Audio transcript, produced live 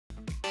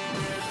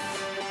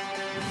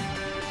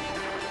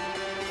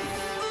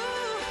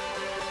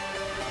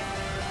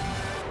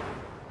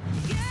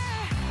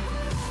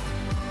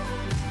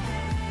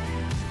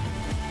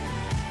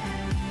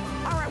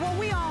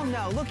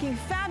looking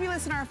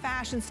fabulous in our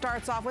fashion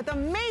starts off with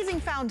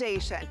amazing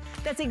foundation.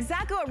 That's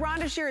exactly what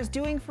Rhonda Shear is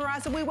doing for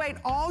us, and we wait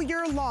all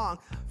year long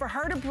for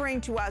her to bring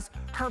to us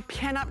her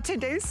Pinup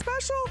Today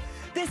special.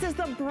 This is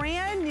the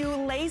brand new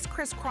lace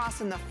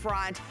crisscross in the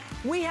front.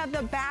 We have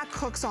the back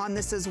hooks on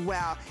this as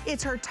well.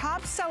 It's her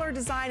top seller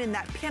design in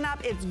that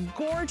pinup. It's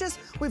gorgeous.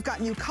 We've got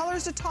new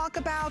colors to talk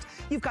about.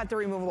 You've got the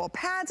removable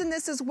pads in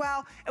this as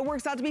well. It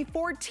works out to be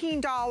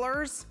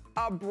 $14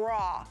 a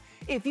bra.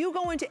 If you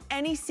go into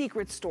any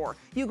secret store,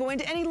 you go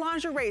into any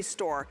lingerie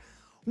store,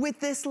 with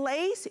this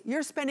lace,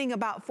 you're spending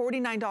about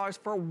 $49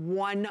 for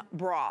one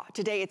bra.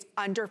 Today, it's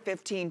under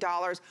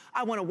 $15.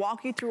 I wanna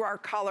walk you through our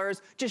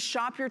colors. Just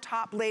shop your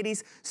top,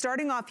 ladies.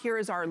 Starting off here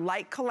is our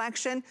light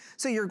collection.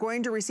 So you're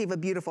going to receive a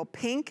beautiful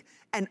pink,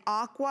 an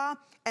aqua,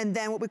 and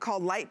then what we call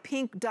light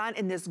pink done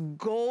in this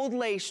gold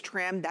lace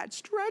trim that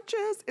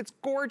stretches. It's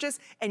gorgeous.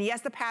 And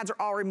yes, the pads are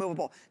all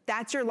removable.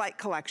 That's your light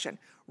collection.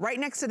 Right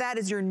next to that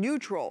is your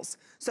neutrals.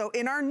 So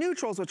in our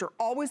neutrals, which are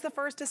always the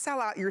first to sell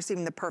out, you're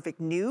receiving the perfect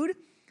nude,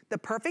 the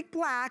perfect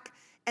black,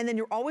 and then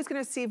you're always gonna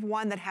receive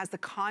one that has the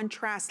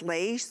contrast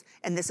lace,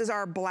 and this is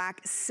our black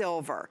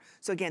silver.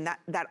 So again,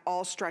 that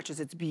all stretches,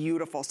 it's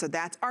beautiful. So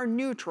that's our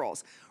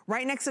neutrals.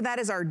 Right next to that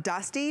is our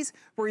dusties,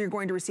 where you're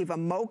going to receive a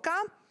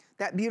mocha,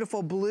 that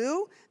beautiful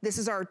blue. This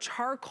is our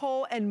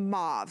charcoal and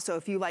mauve. So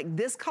if you like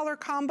this color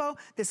combo,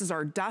 this is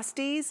our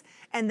dusties.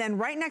 And then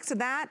right next to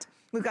that,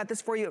 we've got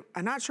this for you.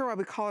 I'm not sure why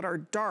we call it our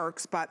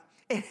darks, but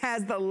it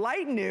has the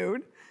light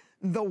nude,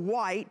 the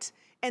white,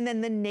 and then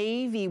the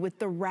navy with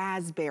the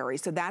raspberry.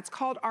 So that's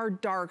called our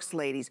darks,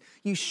 ladies.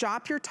 You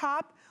shop your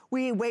top.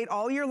 We wait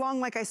all year long,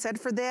 like I said,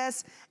 for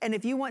this. And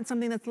if you want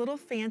something that's a little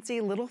fancy,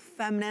 a little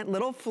feminine, a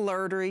little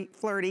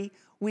flirty,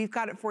 we've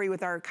got it for you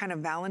with our kind of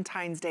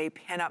Valentine's Day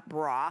pinup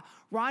bra.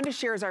 Rhonda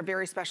Shear is our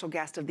very special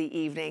guest of the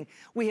evening.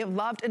 We have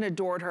loved and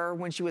adored her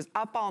when she was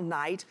up all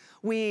night.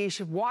 We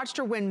watched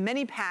her win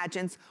many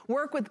pageants,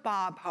 work with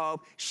Bob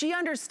Hope. She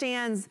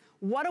understands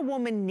what a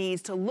woman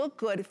needs to look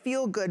good,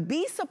 feel good,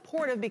 be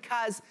supportive,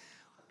 because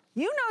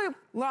you know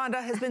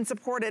Rhonda has been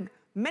supported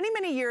many,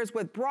 many years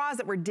with bras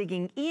that were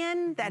digging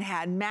in, that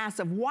had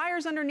massive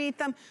wires underneath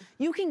them.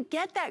 You can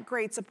get that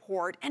great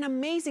support and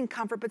amazing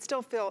comfort, but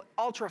still feel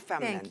ultra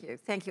feminine.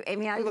 Thank you,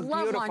 Amy. I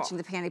love launching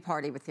the panty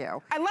party with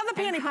you. I love the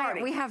panty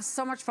party. We have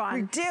so much fun.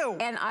 We do.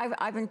 And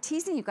I've been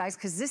teasing you guys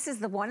because this is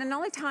the one and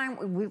only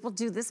time we will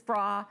do this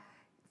bra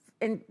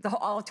in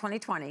all of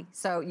 2020.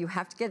 So you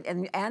have to get,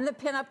 and the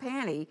pinup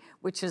panty,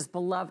 which is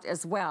beloved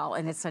as well,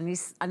 and it's a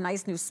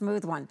nice new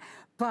smooth one.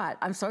 But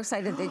I'm so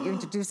excited that you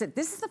introduced it.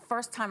 This is the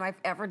first time I've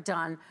ever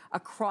done a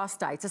cross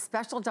dye. It's a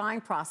special dyeing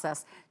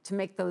process to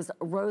make those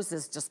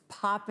roses just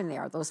pop in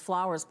there, those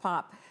flowers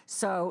pop.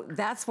 So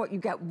that's what you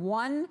get.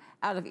 One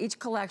out of each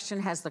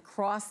collection has the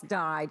cross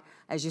dyed,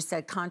 as you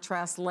said,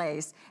 contrast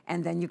lace,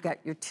 and then you get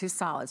your two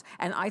solids.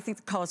 And I think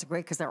the colors are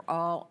great because they're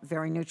all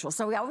very neutral.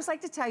 So we always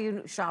like to tell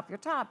you, shop your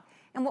top.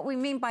 And what we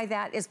mean by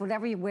that is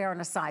whatever you wear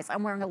in a size.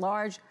 I'm wearing a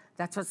large,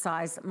 that's what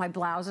size. My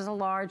blouse is a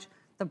large,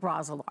 the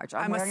bra's a large.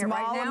 I'm wearing it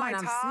right now, and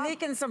I'm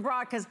sneaking some bra,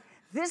 because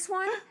this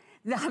one,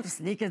 I'm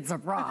sneaking some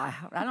bra.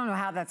 I don't know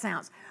how that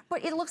sounds,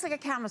 but it looks like a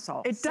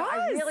camisole. It does.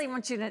 I really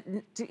want you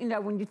to, you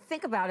know, when you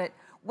think about it,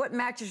 what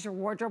matches your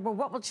wardrobe or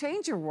what will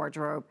change your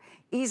wardrobe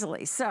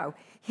easily. So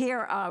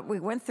here,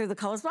 we went through the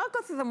colors, but I'll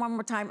go through them one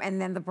more time,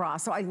 and then the bra.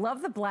 So I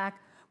love the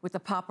black with the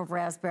pop of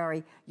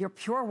raspberry, your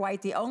pure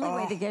white, the only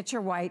way to get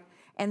your white,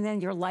 and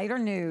then your lighter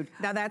nude.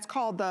 Now that's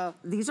called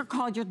these are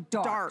called your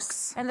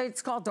darks. And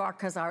it's called dark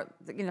because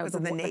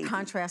the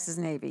contrast is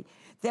navy.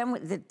 Then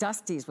with the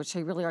dusties, which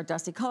they really are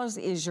dusty colors,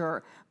 is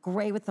your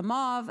gray with the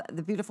mauve,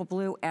 the beautiful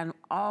blue, and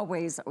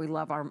always we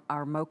love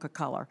our mocha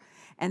color.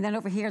 And then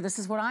over here, this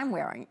is what I'm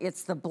wearing.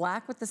 It's the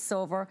black with the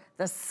silver,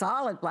 the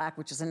solid black,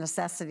 which is a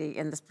necessity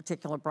in this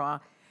particular bra,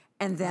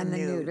 and then the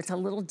nude. It's a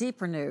little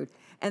deeper nude.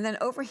 And then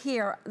over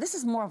here, this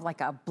is more of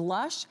like a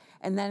blush,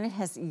 and then it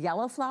has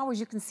yellow flowers.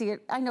 You can see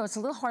it. I know it's a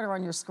little harder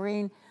on your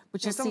screen,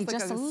 but you'll see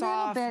just a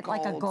little bit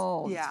like a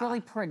gold. Yeah. It's really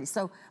pretty.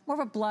 So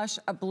more of a blush,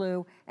 a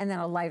blue, and then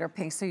a lighter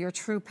pink. So your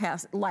true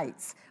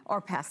lights,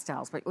 or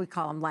pastels, but we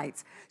call them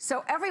lights.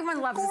 So everyone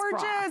loves this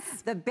bra.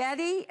 The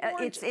Betty,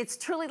 it's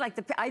truly like,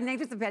 I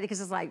named it the Betty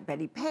because it's like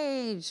Betty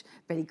Page,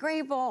 Betty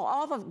Grable,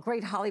 all the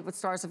great Hollywood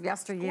stars of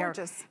yesteryear.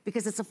 Gorgeous.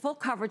 Because it's a full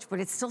coverage, but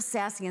it's still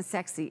sassy and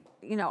sexy.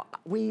 You know,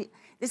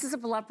 this is a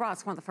beloved bra.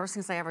 It's one of the first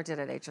things I ever did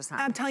at HSN.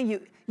 I'm telling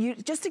you,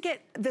 just to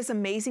get this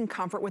amazing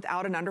comfort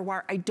without an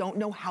underwire, I don't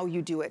know how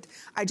you do it.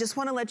 I just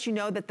want to let you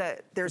know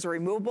that there's a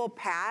removable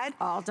pad.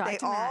 All dyed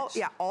to match.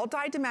 Yeah, all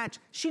dyed to match.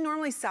 She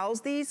normally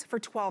sells these for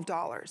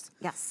 $12.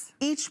 Yes.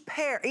 Each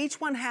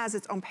one has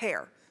its own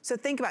pair. So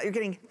think about it, you're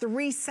getting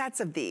 3 sets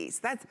of these.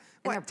 That's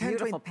what, they're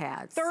beautiful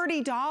pads.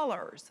 $30.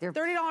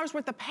 $30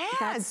 worth of pads.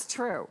 That's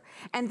true.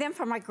 And then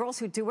for my girls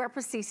who do wear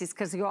prostheses,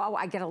 because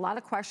I get a lot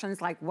of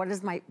questions like, what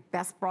is my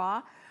best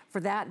bra? for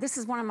that. This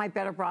is one of my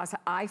better bras,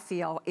 I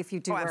feel, if you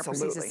do wear it for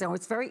season. So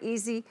it's very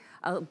easy,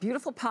 a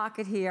beautiful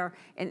pocket here,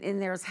 and in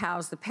there is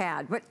housed the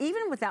pad. But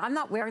even without, I'm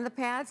not wearing the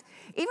pads,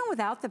 even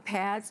without the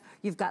pads,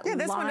 you've got lining.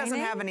 This one doesn't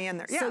have any in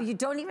there. So you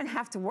don't even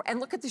have to work, and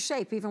look at the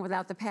shape, even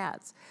without the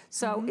pads.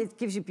 So it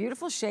gives you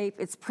beautiful shape.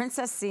 It's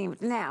princess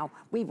seamed. Now,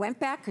 we went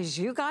back, because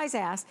you guys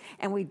asked,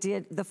 and we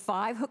did the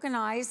 5 hook and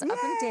eyes up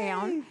and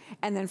down,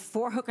 and then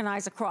 4 hook and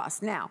eyes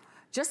across. Now,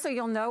 just so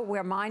you'll know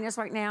where mine is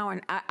right now,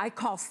 and I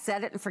call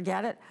set it and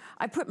forget it.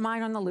 I put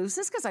mine on the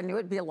loosest because I knew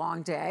it'd be a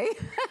long day.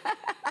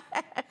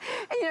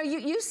 And you know,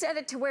 you set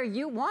it to where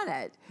you want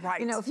it. Right.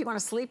 You know, if you want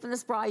to sleep in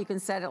this bra, you can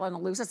set it on the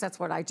loosest. That's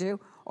what I do.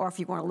 Or if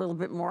you want a little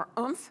bit more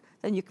oomph,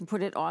 then you can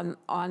put it on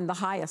the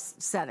highest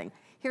setting.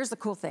 Here's the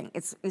cool thing.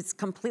 It's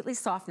completely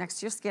soft next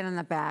to your skin in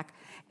the back.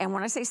 And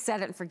when I say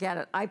set it and forget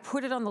it, I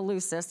put it on the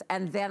loosest,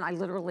 and then I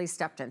literally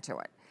stepped into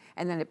it.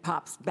 And then it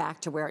pops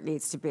back to where it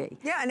needs to be.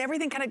 Yeah, and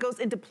everything kind of goes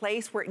into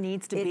place where it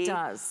needs to be. It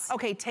does.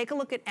 Okay, take a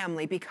look at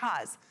Emily,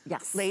 because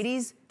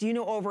ladies, do you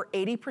know over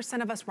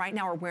 80% of us right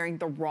now are wearing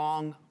the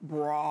wrong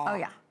bra? Oh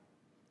yeah.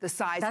 The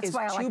size That's is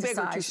why I like too to big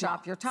or too size small.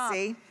 shop your top.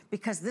 See?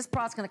 Because this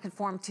bra is going to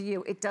conform to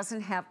you. It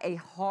doesn't have a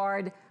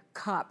hard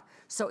cup.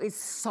 So it's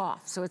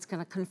soft, so it's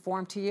going to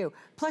conform to you.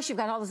 Plus, you've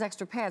got all those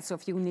extra pads, so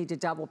if you need to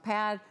double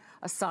pad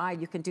a side,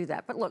 you can do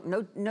that. But look,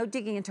 no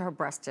digging into her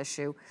breast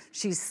tissue.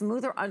 She's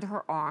smoother under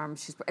her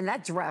arms. And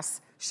that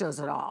dress shows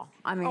it all.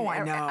 I mean,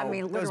 I know. I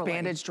mean, literally. Those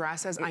bandage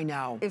dresses, I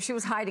know. If she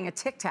was hiding a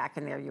Tic Tac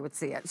in there, you would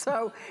see it.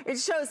 So it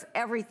shows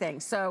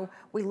everything. So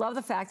we love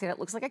the fact that it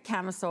looks like a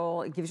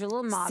camisole. It gives you a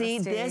little modesty.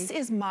 See,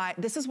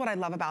 this is what I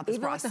love about this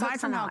bra.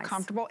 Aside from how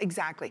comfortable,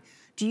 exactly.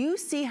 Do you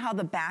see how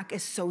the back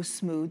is so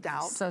smoothed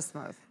out? So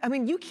smooth. I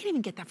mean, you can't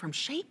even get that from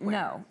Shapewear.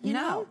 No, you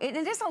know? It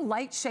is a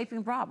light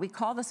shaping bra. We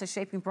call this a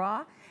shaping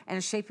bra and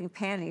a shaping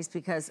panties,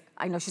 because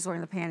I know she's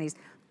wearing the panties.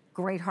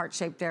 Great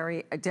heart-shaped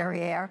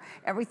derriere.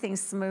 Everything's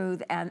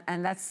smooth, and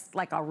that's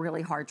like a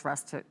really hard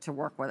dress to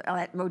work with,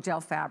 that modal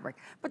fabric.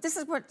 But this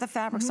is what the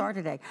fabrics are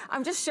today.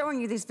 I'm just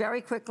showing you these very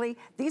quickly.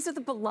 These are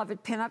the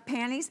beloved pinup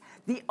panties.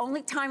 The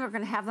only time we're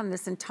gonna have them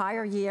this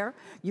entire year,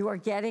 you are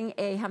getting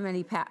how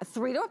many pack?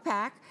 3 to a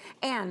pack,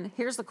 and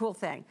here's the cool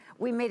thing.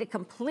 We made it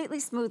completely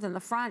smooth in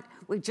the front.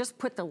 We just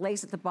put the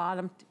lace at the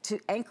bottom to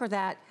anchor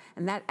that,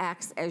 and that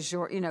acts as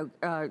your,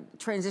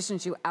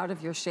 transitions you out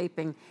of your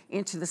shaping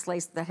into this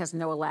lace that has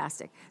no elastic.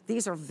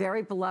 These are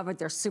very beloved.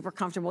 They're super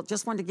comfortable.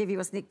 Just wanted to give you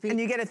a sneak peek. And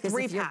you get a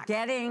 3-pack. If you're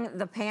getting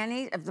the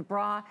panties of the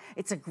bra,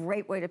 it's a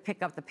great way to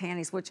pick up the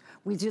panties, which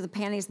we do the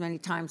panties many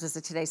times as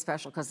a Today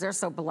Special because they're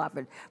so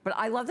beloved. But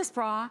I love this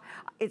bra.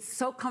 It's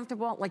so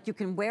comfortable. Like, you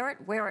can wear it,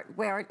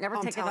 never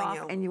take it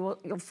off, and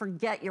you'll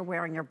forget you're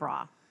wearing your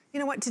bra. You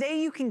know what?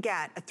 Today you can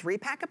get a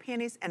 3-pack of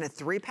panties and a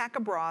 3-pack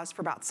of bras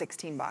for about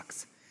 16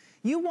 bucks.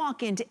 You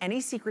walk into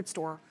any secret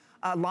store,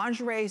 a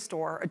lingerie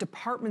store, a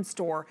department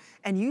store,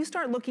 and you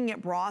start looking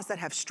at bras that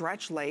have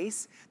stretch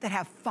lace, that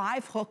have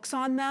 5 hooks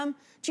on them.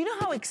 Do you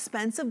know how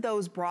expensive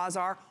those bras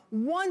are?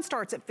 One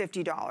starts at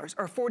 $50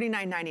 or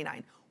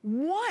 $49.99.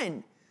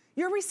 One.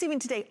 You're receiving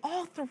today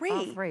all 3.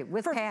 All 3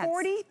 with pads.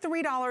 For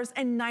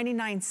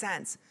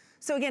 $43.99.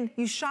 So again,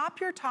 you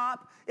shop your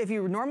top. If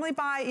you normally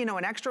buy,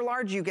 an extra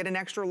large, you get an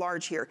extra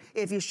large here.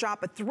 If you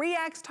shop a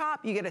 3X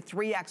top, you get a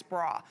 3X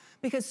bra.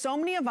 Because so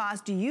many of us,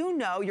 do you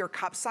know your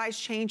cup size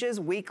changes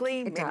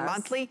weekly, maybe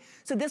monthly?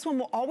 So this one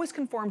will always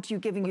conform to you,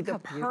 giving you the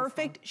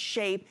perfect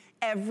shape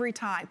every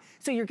time.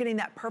 So you're getting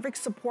that perfect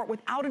support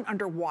without an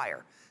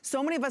underwire.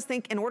 So many of us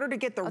think in order to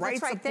get the right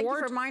support. Thank you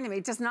for reminding me.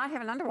 It does not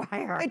have an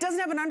underwire. It doesn't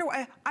have an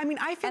underwire. I mean,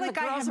 I feel like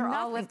I have nothing. And the girls are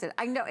all lifted.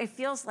 I know, it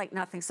feels like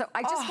nothing. So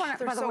I just want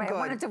to, by the way, I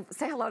wanted to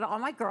say hello to all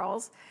my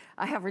girls.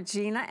 I have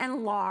Regina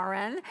and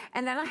Lauren,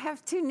 and then I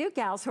have 2 new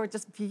gals who are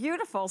just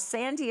beautiful,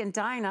 Sandy and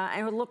Dinah,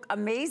 and who look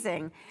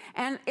amazing.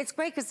 And it's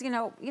great because,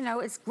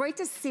 it's great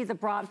to see the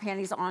bra and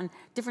panties on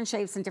different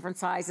shapes and different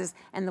sizes.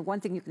 And the one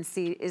thing you can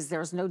see is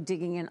there's no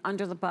digging in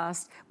under the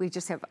bust. We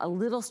just have a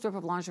little strip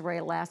of lingerie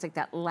elastic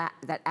that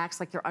acts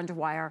like your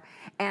underwire.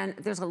 And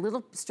there's a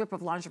little strip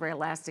of lingerie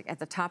elastic at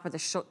the top of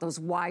those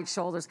wide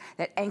shoulders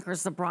that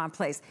anchors the bra in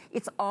place.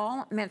 It's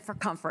all meant for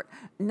comfort.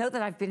 Know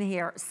that I've been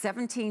here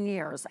 17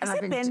 years. And Has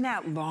it been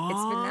that long?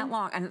 It's been that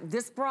long. And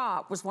this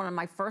bra was one of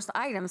my first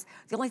items.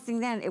 The only thing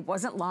then, it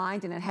wasn't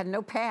lined and it had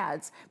no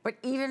pads. But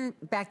even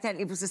back then,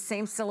 it was the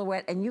same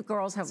silhouette. And you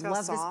girls have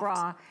loved this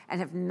bra and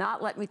have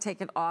not let me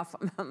take it off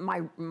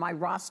my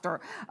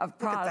roster of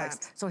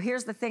products. So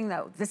here's the thing,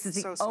 though. This is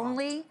the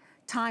only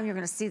time you're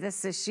going to see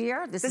this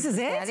year. This is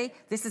it?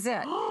 This is it.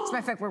 As a matter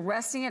of fact, we're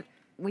resting it.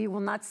 We will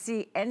not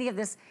see any of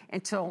this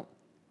until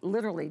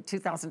literally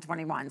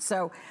 2021.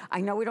 So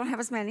I know we don't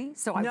have as many,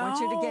 so I want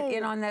you to get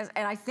in on this.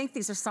 And I think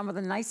these are some of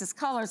the nicest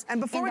colors.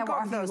 And before we go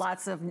over those,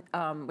 lots of,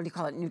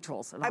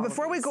 neutrals.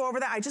 Before we go over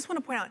that, I just want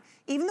to point out,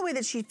 even the way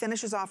that she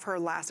finishes off her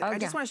elastic, I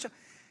just want to show,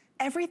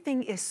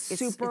 everything is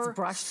super it's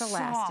brushed soft.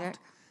 Elastic.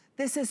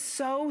 This is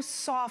so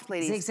soft,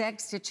 ladies. Zigzag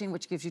stitching,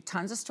 which gives you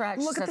tons of stretch.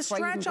 Look at the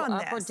stretch on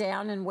this. Up or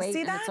down and weight,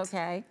 and it's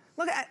okay.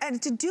 Look, and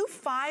to do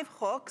 5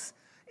 hooks,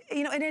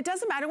 and it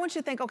doesn't matter once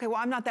you think, okay, well,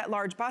 I'm not that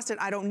large busted,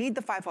 I don't need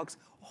the 5 hooks.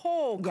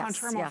 whole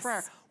contour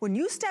more. When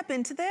you step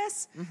into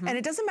this, and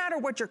it doesn't matter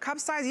what your cup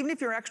size, even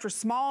if you're extra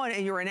small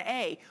and you're an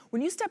A,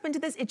 when you step into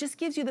this, it just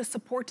gives you the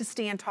support to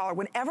stand taller.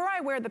 Whenever I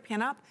wear the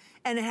pinup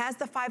and it has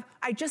the 5,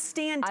 I just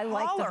stand taller. I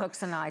like the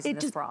hooks and eyes in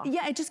this bra.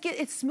 Yeah,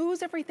 it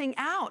smooths everything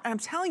out. And I'm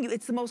telling you,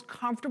 it's the most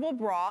comfortable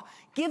bra,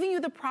 giving you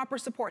the proper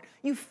support.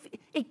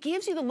 It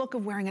gives you the look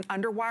of wearing an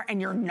underwire,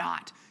 and you're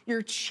not.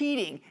 You're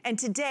cheating. And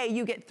today,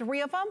 you get 3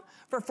 of them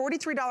for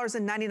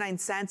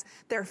 $43.99.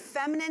 They're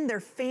feminine, they're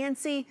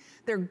fancy,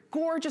 they're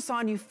gorgeous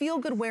on you, feel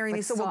good wearing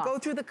these. So we'll go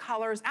through the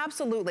colors,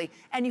 absolutely.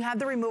 And you have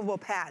the removable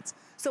pads.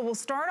 So we'll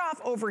start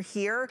off over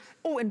here.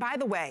 Oh, and by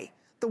the way,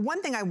 the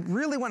one thing I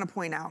really want to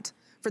point out,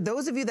 for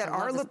those of you that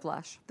are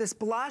this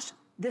blush,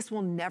 this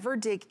will never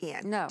dig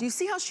in. No. Do you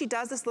see how she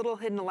does this little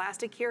hidden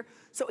elastic here?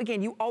 So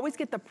again, you always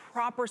get the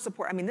proper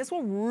support. I mean, this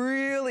will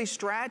really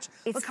stretch.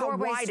 Look how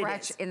wide it is. It's 4-way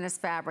stretch in this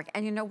fabric.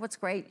 And you know what's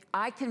great?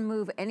 I can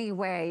move any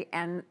way,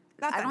 and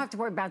I don't have to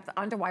worry about the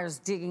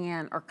underwires digging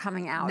in or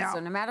coming out. No. So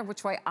no matter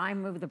which way I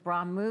move, the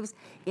bra moves.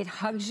 It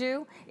hugs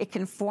you. It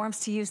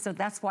conforms to you. So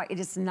that's why it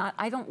is not,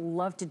 I don't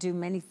love to do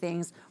many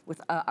things with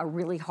a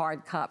really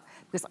hard cup,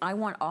 because I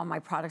want all my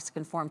products to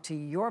conform to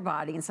your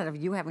body instead of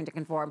you having to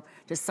conform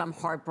to some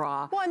hard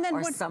bra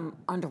or some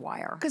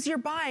underwire. Because you're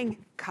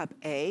buying cup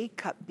A,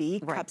 cup B,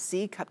 cup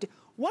C, cup D.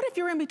 What if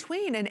you're in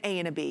between an A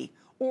and a B?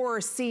 Or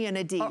a C and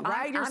a D,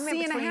 right? You're I'm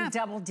C in and a half.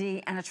 Double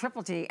D and a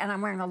triple D, and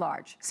I'm wearing a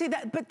large. See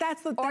that, but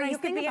that's the Or nice you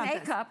can thing be about an A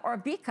this. cup or a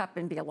B cup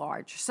and be a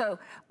large. So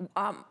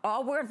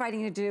all we're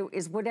inviting you to do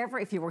is whatever,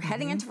 if you were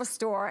heading into a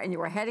store and you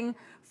were heading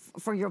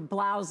for your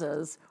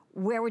blouses,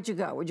 where would you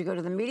go? Would you go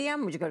to the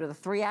medium? Would you go to the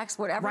 3X?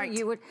 Whatever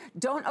you would,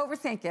 don't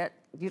overthink it.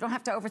 You don't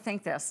have to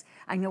overthink this.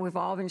 I know we've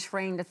all been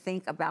trained to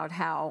think about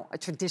how a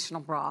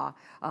traditional bra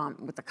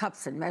with the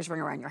cups and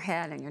measuring around your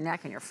head and your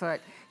neck and your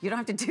foot, you don't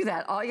have to do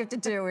that. All you have to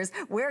do is,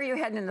 where are you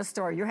heading in the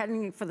store? You're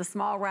heading for the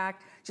small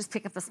rack, just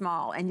pick up the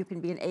small, and you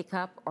can be an A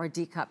cup or a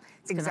D cup.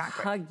 It's gonna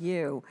hug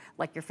you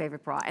like your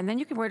favorite bra. And then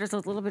you can wear just a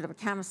little bit of a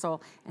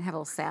camisole and have a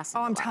little sass.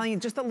 Oh, I'm telling you,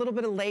 just a little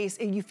bit of lace,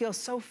 and you feel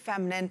so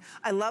feminine.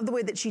 I love the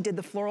way that she did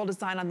the floral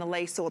design on the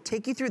lace, so we'll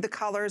take you through the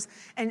colors.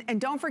 And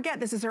don't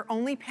forget, this is her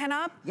only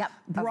pinup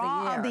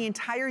bra of the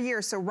entire year.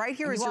 So right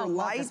here is your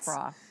lights.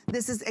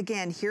 This is,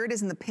 again, here it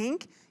is in the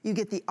pink. You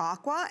get the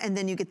aqua, and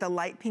then you get the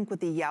light pink with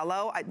the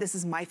yellow. This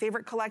is my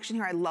favorite collection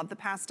here. I love the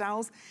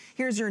pastels.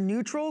 Here's your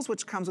neutrals,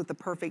 which comes with the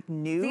perfect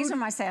nude. These are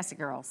my sassy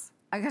girls.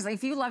 Because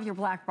if you love your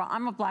black bra,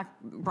 I'm a black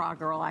bra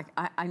girl.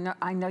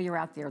 I know you're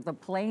out there. The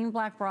plain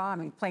black bra, I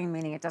mean plain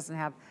meaning it doesn't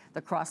have the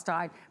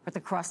cross-dyed, but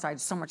the cross-dyed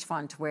is so much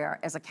fun to wear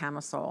as a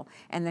camisole.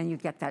 And then you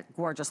get that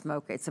gorgeous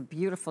mocha. It's a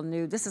beautiful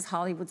nude. This is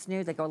Hollywood's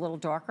nude. They go a little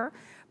darker.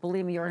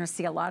 Believe me, you're going to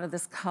see a lot of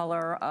this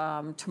color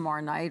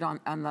tomorrow night on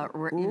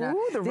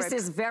the, this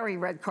is very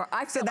red carpet.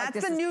 I feel like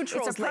this is,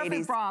 neutrals, it's a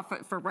perfect bra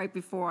for right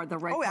before the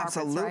red carpet.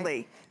 Absolutely.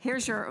 Right?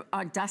 Here's your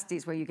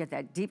dusties, where you get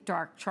that deep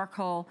dark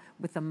charcoal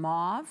with the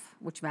mauve,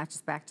 which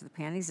matches back to the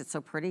panties. It's so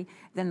pretty.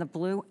 Then the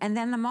blue, and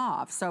then the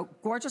mauve. So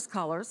gorgeous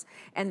colors.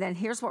 And then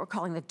here's what we're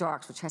calling the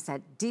darks, which has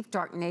that deep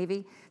dark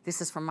navy.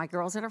 This is from my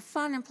girls that are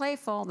fun and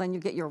playful. Then you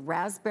get your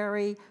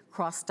raspberry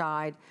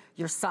cross-dyed,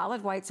 your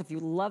solid white. So if you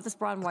love this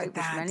bra and white,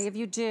 which many of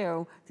you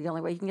do, the only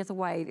way you can get the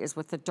white is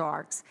with the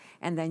darks.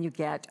 And then you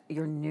get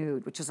your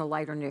nude, which is a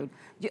lighter nude.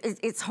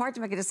 It's hard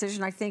to make a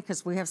decision, I think,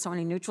 because we have so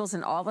many neutrals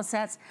in all the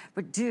sets.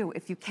 But do,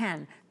 if you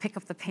can, pick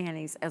up the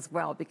panties as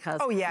well, because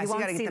you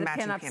won't see the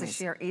pinups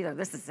this year either.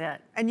 This is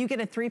it. And you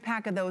get a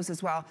 3-pack of those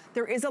as well.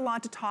 There is a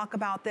lot to talk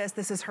about this.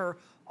 This is her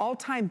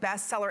all-time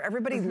bestseller.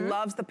 Everybody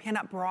loves the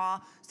pinup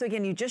bra. So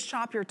again, you just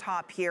shop your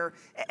top here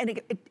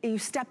and you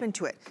step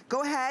into it.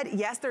 Go ahead.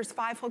 Yes, there's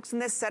 5 hooks in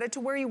this. Set it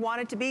to where you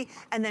want it to be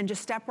and then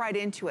just step right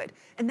into it.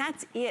 And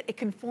that's it. It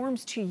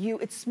conforms to you.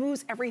 It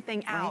smooths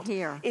everything out. Right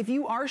here. If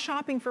you are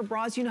shopping for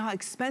bras, you know how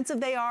expensive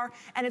they are,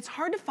 and it's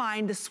hard to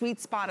find the sweet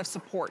spot of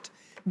support.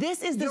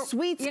 This is the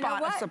sweet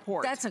spot of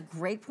support. That's a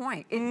great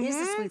point. It is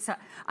the sweet spot.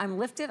 I'm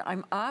lifted,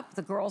 I'm up,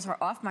 the girls are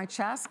off my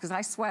chest, because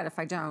I sweat if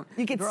I don't.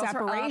 You get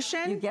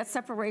separation. You get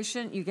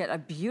separation. You get a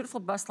beautiful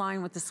bust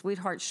line with the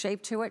sweetheart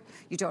shape to it.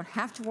 You don't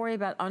have to worry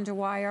about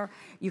underwire.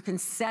 You can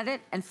set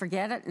it and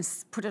forget it and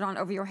put it on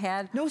over your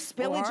head. No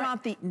spillage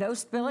off the... No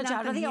spillage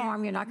out of the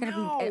arm. You're not going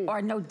to be...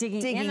 Or no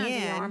digging in under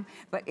the arm.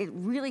 But it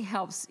really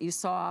helps, you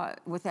saw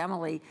with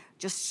Emily,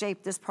 just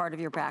shape this part of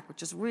your back,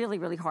 which is really,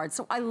 really hard.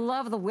 So I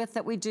love the width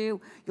that we do.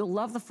 You'll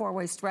love the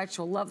 4-way stretch.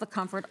 You'll love the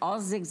comfort,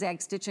 all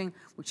zigzag stitching,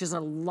 which is a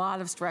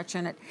lot of stretch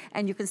in it.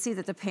 And you can see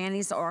that the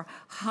panties are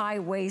high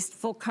waist,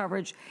 full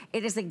coverage.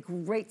 It is a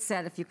great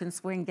set if you can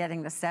swing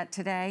getting the set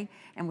today.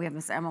 And we have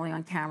Miss Emily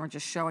on camera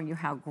just showing you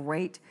how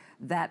great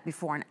that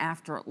before and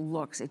after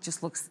looks. It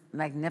just looks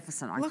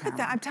magnificent on camera. Look at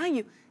that. I'm telling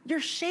you, your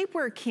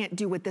shapewear can't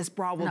do what this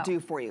bra will do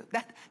for you.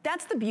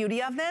 That's the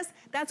beauty of this.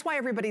 That's why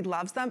everybody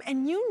loves them.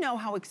 And you know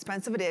how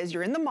expensive it is.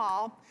 You're in the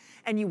mall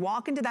and you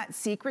walk into that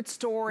secret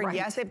store, and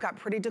yes, they've got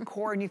pretty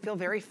decor and you feel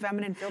very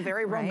feminine, feel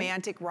very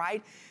romantic,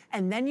 right?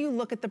 And then you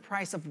look at the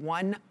price of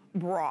one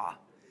bra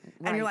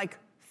and you're like,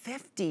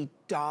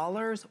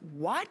 $50?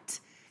 What?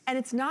 And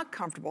it's not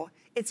comfortable.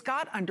 It's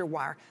got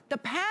underwire. The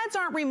pads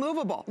aren't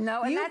removable.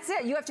 No, and that's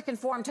it. You have to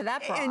conform to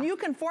that bra. And you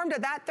conform to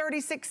that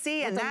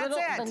 36C, and that's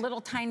it. The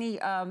little tiny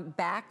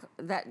back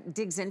that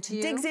digs into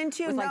you. Digs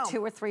into you, with like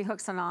 2 or 3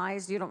 hooks and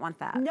eyes. You don't want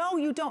that. No,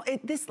 you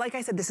don't. This, like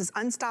I said, this is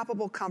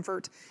unstoppable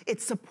comfort.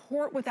 It's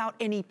support without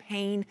any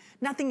pain.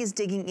 Nothing is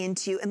digging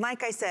into you. And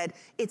like I said,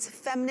 it's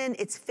feminine,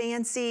 it's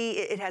fancy,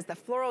 it has the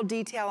floral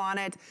detail on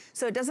it.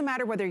 So it doesn't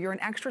matter whether you're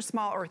an extra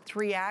small or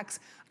 3X.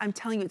 I'm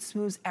telling you, it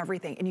smooths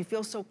everything, and you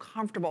feel so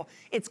comfortable.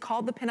 It's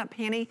called the pinup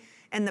panty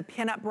and the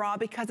pinup bra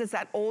because it's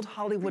that old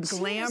Hollywood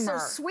glamour. She's so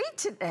sweet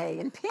today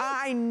in pink.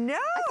 I know.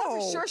 I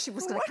thought for sure she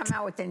was going to come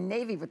out with the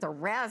navy with the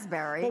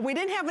raspberry. Well, we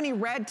didn't have any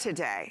red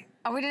today.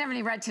 Oh, we didn't have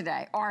any red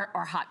today, or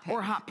hot pink.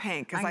 Or hot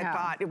pink, because I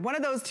thought one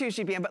of those two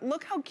she'd be in. But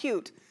look how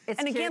cute. It's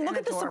and again, cute look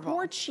and at adorable. the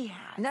support she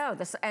has. No,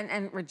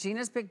 and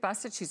Regina's big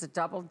busted. She's a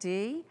double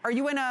D. Are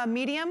you in a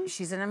medium?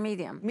 She's in a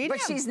medium. Medium.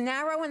 But she's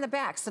narrow in the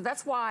back, so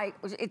that's why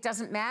it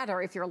doesn't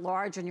matter if you're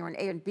large and you're an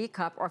A and B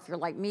cup, or if you're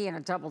like me in a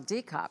double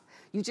D cup.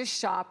 You just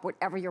shop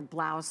whatever your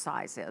blouse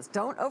size is.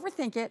 Don't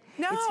overthink it.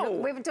 No.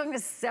 We've been doing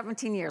this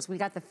 17 years. We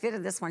got the fit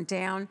of this one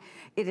down.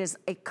 It is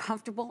a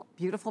comfortable,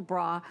 beautiful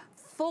bra.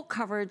 Full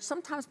coverage.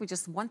 Sometimes we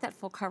just want that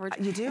full coverage.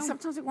 You do? And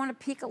sometimes we want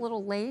to peek a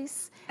little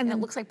lace, and it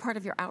looks like part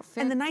of your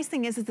outfit. And the nice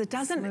thing is it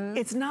doesn't,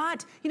 it's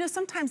not, you know,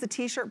 sometimes the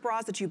t-shirt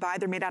bras that you buy,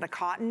 they're made out of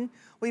cotton.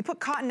 Well, you put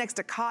cotton next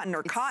to cotton,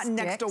 or cotton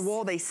next to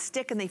wool, they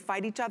stick and they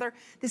fight each other.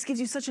 This gives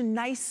you such a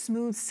nice,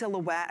 smooth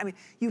silhouette. I mean,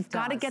 you've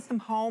got to get them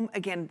home.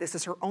 Again, this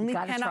is her only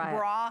pinup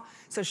bra,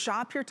 so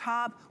shop your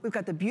top. We've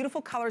got the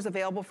beautiful colors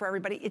available for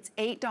everybody. It's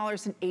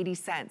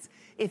 $8.80.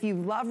 If you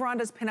love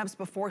Rhonda's pinups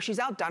before, she's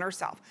outdone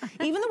herself.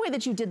 Even the way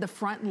that you did the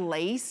front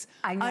lace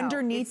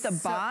underneath the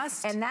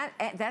bust. And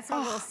that's a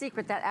little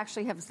secret that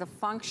actually has the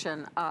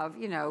function of,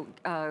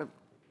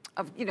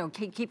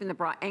 keeping the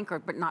bra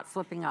anchored but not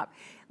flipping up.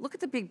 Look at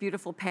the big,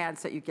 beautiful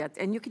pads that you get,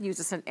 and you can use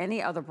this in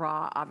any other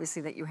bra,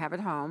 obviously, that you have at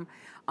home.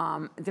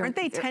 Aren't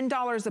they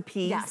 $10 a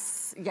piece?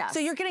 Yes, yes. So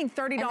you're getting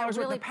 $30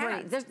 worth of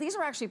pads. These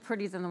are actually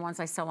prettier than the ones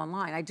I sell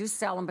online. I do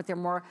sell them, but they're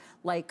more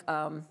like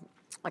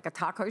a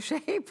taco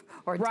shape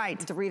or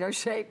Dorito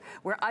shape,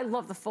 where I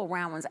love the full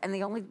round ones. And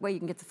the only way you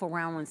can get the full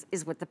round ones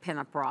is with the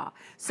pinup bra.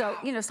 So,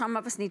 some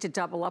of us need to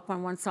double up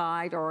on one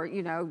side, or,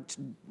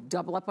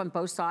 double up on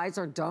both sides,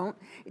 or don't.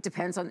 It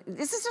depends on,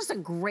 this is just a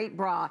great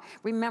bra.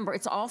 Remember,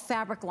 it's all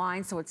fabric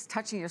lined, so it's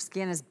touching your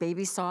skin as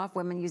baby soft.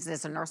 Women use it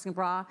as a nursing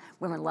bra.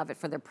 Women love it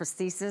for their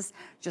prosthesis.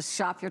 Just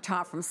shop your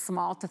top from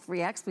small to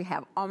 3X. We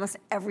have almost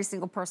every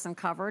single person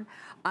covered.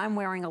 I'm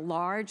wearing a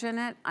large in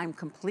it. I'm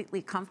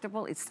completely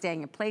comfortable. It's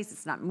staying in place.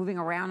 It's not moving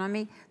around on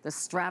me. The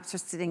straps are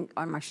sitting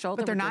on my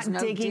shoulder, but they're not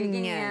digging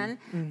in.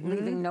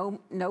 Leaving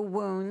no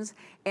wounds.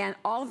 And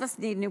all of us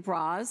need new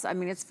bras. I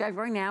mean, it's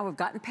February now. We've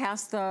gotten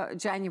past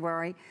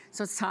January,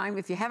 so it's time.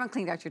 If you haven't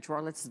cleaned out your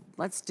drawer,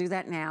 let's do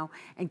that now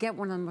and get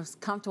one of the most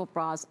comfortable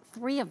bras.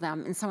 3 of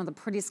them in some of the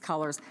prettiest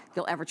colors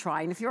you'll ever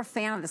try. And if you're a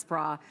fan of this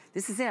bra,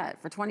 this is it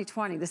for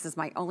 2020. This is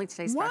my only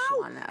Today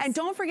Special on this. And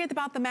don't forget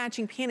about the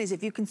matching panties.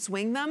 If you can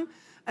swing them,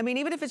 I mean,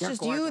 even if it's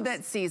just you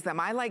that sees them,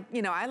 I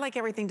like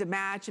everything to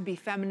match and be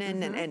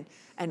feminine and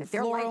they're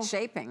floral. light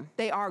shaping.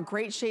 They are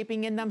great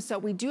shaping in them. So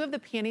we do have the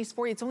panties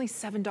for you. It's only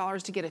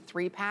 $7 to get a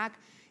 3-pack.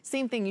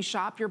 Same thing, you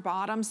shop your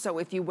bottoms. So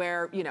if you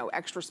wear,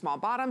 extra small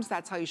bottoms,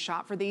 that's how you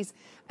shop for these.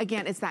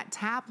 Again, it's that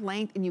tap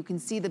length, and you can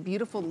see the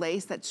beautiful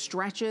lace that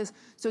stretches.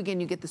 So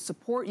again, you get the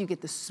support, you get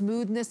the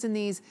smoothness in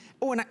these.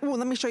 Oh, and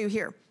let me show you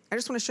here. I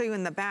just want to show you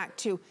in the back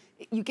too.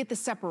 You get the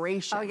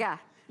separation. Oh yeah.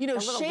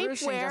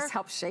 Shapewear just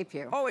helps shape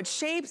you. Oh, it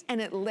shapes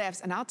and it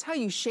lifts. And I'll tell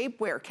you,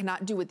 shapewear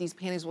cannot do what these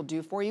panties will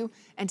do for you.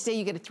 And today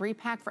you get a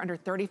 3-pack for under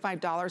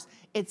 $35.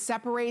 It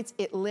separates,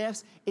 it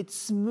lifts, it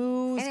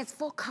smooths. And it's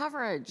full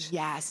coverage.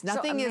 Yes,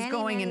 nothing is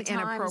going in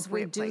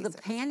inappropriate places. We do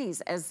the panties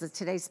as the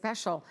Today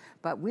Special,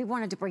 but we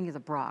wanted to bring you the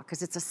bra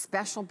because it's a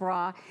special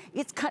bra.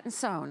 It's cut and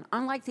sewn.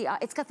 Unlike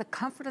it's got the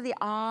comfort of the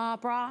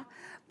bra,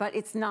 but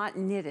it's not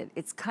knitted.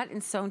 It's cut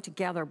and sewn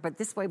together, but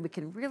this way we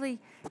can really,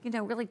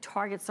 really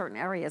target certain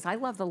areas. I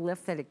love the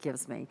lift that it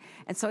gives me.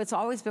 And so it's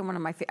always been one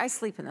of my favorites. I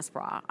sleep in this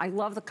bra. I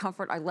love the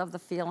comfort. I love the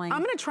feeling.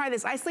 I'm gonna try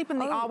this. I sleep in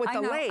the all with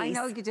the lace. I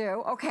know you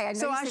do. Okay, I know.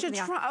 So I should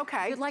try,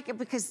 okay. You'd like it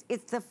because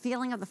it's the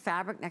feeling of the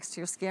fabric next to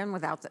your skin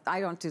without I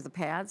don't do the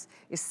pads,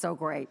 is so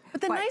great.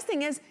 But the nice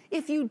thing is,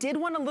 if you did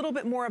want a little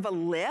bit more of a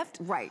lift,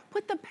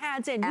 put the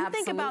pads in. You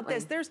think about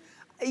this,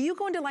 you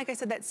go into, like I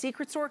said, that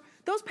secret store,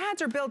 those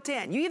pads are built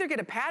in. You either get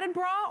a padded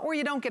bra or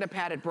you don't get a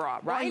padded bra,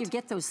 right? Or you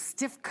get those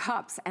stiff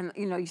cups and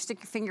you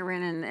stick your finger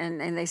in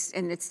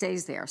and it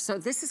stays there. So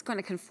this is going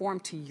to conform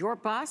to your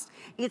bust.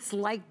 It's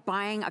like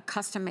buying a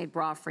custom-made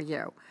bra for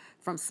you.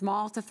 from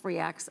small to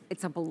 3X.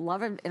 It's a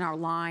beloved in our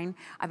line.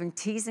 I've been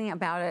teasing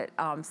about it,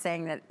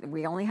 saying that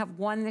we only have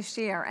one this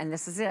year, and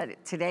this is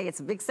it. Today, it's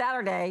a big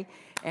Saturday,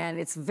 and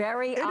it's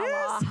very a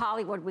la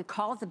Hollywood. We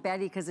call it the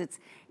Betty because it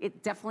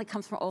definitely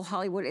comes from old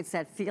Hollywood. It's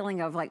that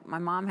feeling of, like, my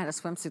mom had a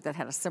swimsuit that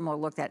had a similar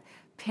look, that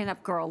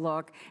pinup girl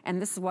look,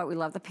 and this is why we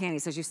love the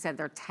panties. As you said,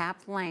 they're tap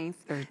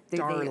length. They're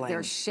darling.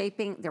 They're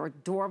shaping. They're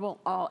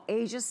adorable. All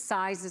ages,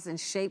 sizes, and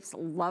shapes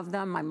love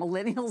them. My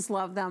millennials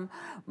love them.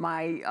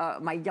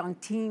 My young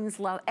teens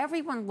love.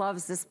 Everyone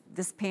loves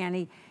this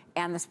panty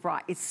and this bra.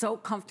 It's so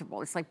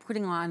comfortable. It's like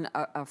putting on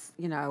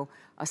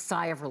a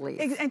sigh of relief.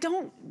 And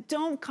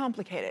don't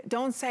complicate it.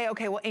 Don't say,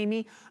 okay, well,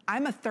 Amy,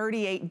 I'm a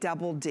 38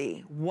 double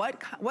D.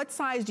 What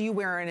size do you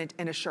wear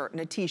in a shirt, in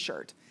a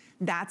t-shirt?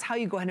 That's how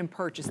you go ahead and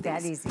purchase these.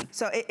 That easy.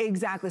 So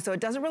exactly. So it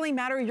doesn't really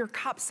matter your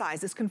cup size.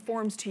 This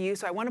conforms to you.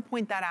 So I want to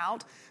point that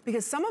out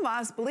because some of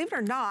us, believe it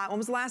or not, when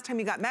was the last time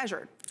you got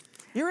measured?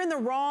 You're in the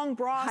wrong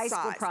bra size. High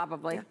school,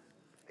 probably.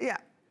 Yeah.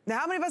 Now,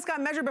 how many of us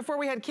got measured before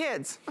we had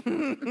kids?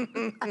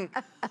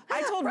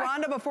 I told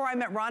Rhonda before I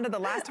met Rhonda, the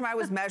last time I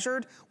was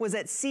measured was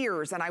at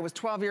Sears, and I was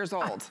 12 years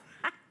old.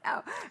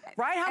 Oh.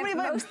 Right? How many of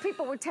us? Most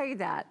people would tell you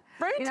that.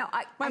 Right? You know,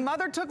 my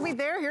mother took me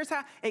there. Here's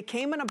how it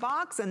came in a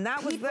box, and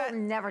that was that.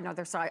 People never know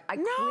their size. I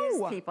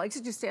quiz people. I used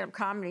to do stand-up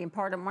comedy, and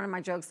one of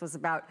my jokes was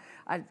about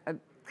I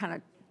kind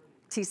of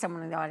tease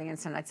someone in the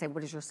audience, and I'd say,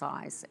 "What is your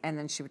size?" And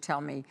then she would tell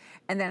me,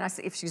 and then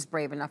if she was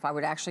brave enough, I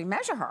would actually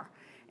measure her,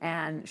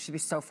 and she'd be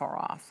so far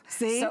off.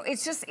 See? So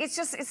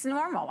it's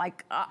normal.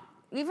 Like.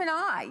 Even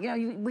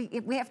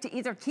we have to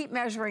either keep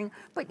measuring,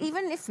 but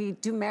even if we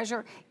do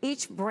measure,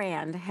 each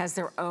brand has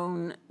their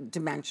own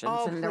dimensions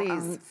and their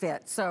own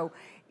fit. So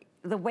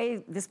the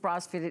way this bra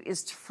is fitted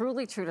is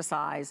truly true to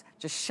size.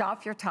 Just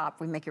shop your top.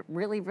 We make it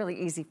really, really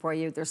easy for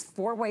you. There's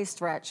 4-way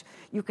stretch.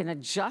 You can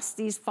adjust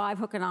these 5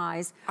 hook and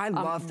eyes. I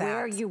love that.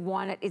 Where you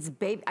want it. It's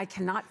baby. I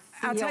cannot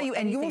feel I'll tell you,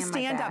 and you will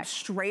stand up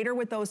straighter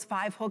with those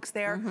 5 hooks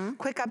there.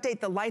 Quick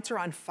update, the lights are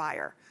on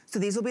fire. So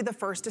these will be the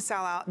first to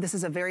sell out. This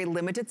is a very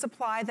limited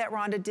supply that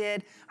Rhonda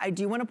did. I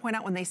do want to point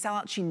out when they sell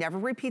out, she never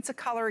repeats a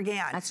color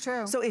again. That's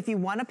true. So if you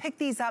want to pick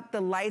these up,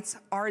 the lights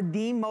are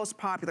the most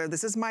popular.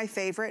 This is my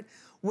favorite.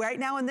 Right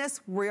now in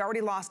this, we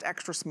already lost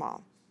extra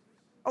small.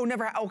 Oh,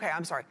 never, okay,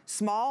 I'm sorry.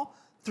 Small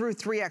through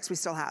 3X we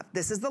still have.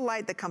 This is the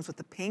light that comes with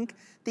the pink,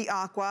 the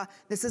aqua.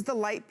 This is the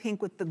light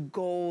pink with the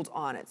gold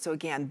on it. So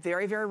again,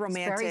 very, very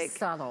romantic. It's very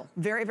subtle.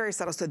 Very, very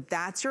subtle. So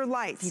that's your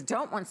lights. If you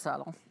don't want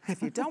subtle.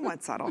 If you don't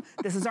want subtle,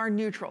 this is our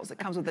neutrals. It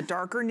comes with a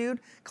darker nude,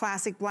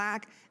 classic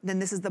black. Then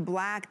this is the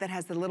black that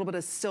has the little bit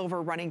of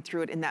silver running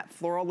through it in that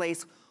floral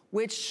lace,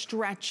 which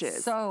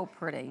stretches. So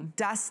pretty.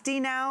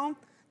 Dusty now.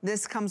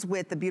 This comes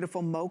with the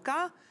beautiful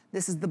mocha.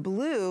 This is the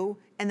blue,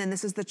 and then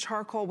this is the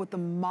charcoal with the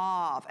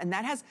mauve. And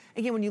that has,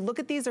 again, when you look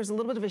at these, there's a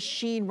little bit of a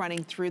sheen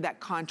running through that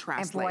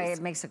contrast lace. And boy, lace.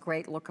 it makes a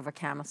great look of a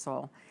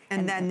camisole.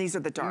 And then these are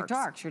the darks. Your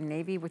darks, your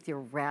navy with your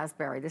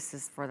raspberry. This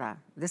is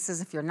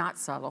if you're not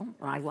subtle,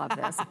 and I love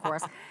this, of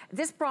course.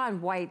 This bra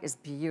in white is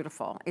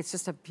beautiful. It's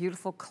just a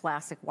beautiful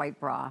classic white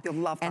bra. You'll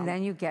love them. And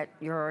then you get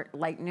your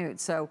light nude.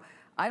 So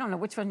I don't know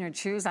which one you'd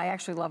choose. I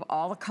actually love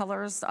all the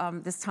colors.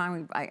 This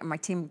time, my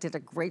team did a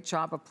great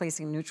job of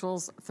placing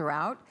neutrals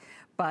throughout.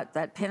 But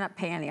that pinup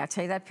panty, I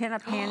tell you, that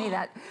pinup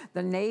panty,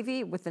 the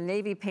navy with the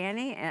navy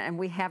panty, and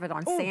we have it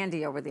on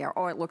Sandy over there.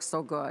 Oh, it looks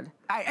so good.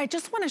 I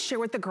just want to share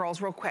with the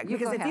girls real quick.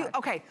 Because if you,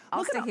 okay.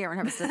 I'll stay here and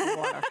have a sip of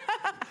water.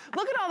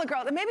 Look at all the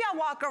girls. And maybe I'll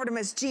walk over to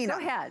Miss Gina. Go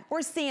ahead.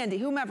 Or Sandy,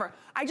 whomever.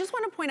 I just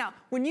want to point out,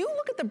 when you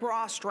look at the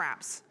bra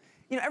straps,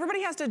 you know,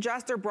 everybody has to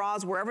adjust their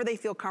bras wherever they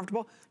feel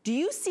comfortable. Do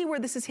you see where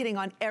this is hitting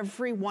on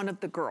every one of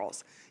the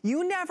girls?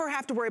 You never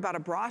have to worry about a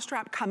bra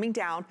strap coming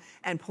down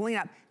and pulling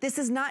up. This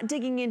is not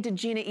digging into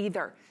Gina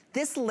either.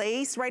 This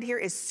lace right here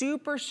is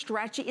super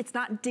stretchy. It's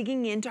not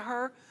digging into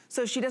her,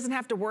 so she doesn't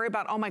have to worry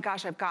about, oh my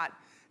gosh, I've got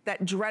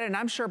that dread, and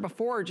I'm sure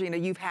before, Gina,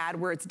 you've had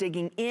where it's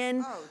digging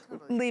in,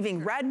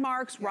 leaving red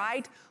marks,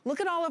 right? Look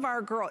at all of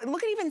our girls.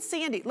 Look at even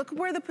Sandy. Look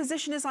where the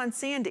position is on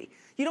Sandy.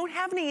 You don't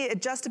have any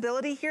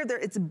adjustability here.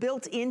 It's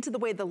built into the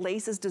way the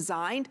lace is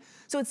designed,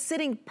 so it's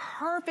sitting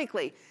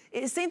perfectly.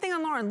 Same thing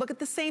on Lauren. Look at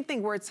the same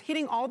thing where it's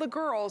hitting all the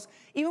girls.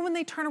 Even when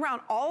they turn around,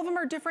 all of them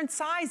are different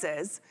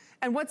sizes.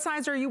 And what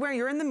size are you wearing?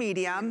 You're in the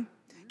medium.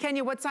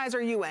 Kenya, what size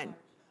are you in?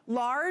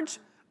 Large?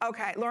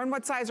 Okay. Lauren,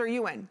 what size are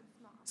you in?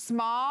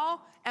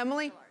 Small.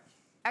 Emily?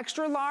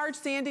 Extra large.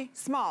 Sandy?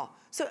 Small.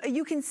 So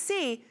you can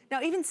see,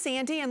 now even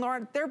Sandy and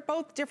Lauren, they're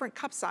both different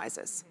cup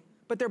sizes,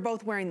 but they're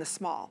both wearing the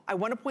small. I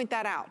want to point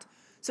that out.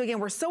 So again,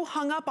 we're so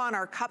hung up on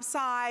our cup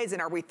size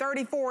and are we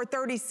 34,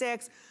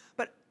 36,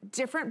 but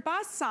different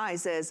bust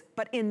sizes,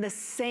 but in the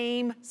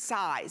same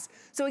size.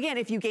 So again,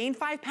 if you gain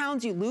 5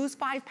 pounds, you lose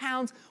 5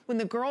 pounds. When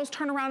the girls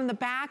turn around in the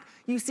back,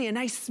 you see a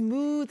nice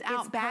smooth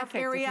out back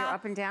area. If you're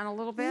up and down a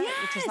little bit,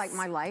 which is like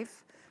my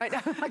life.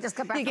 I just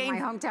got back from my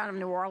hometown of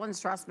New Orleans,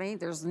 trust me.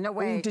 There's no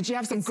way. Ooh, did you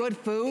have some good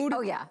food?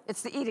 Oh yeah,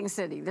 it's the eating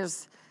city.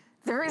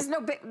 There's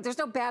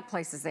no bad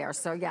places there.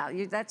 So yeah,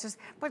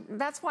 but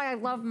that's why I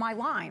love my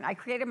line. I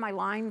created my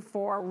line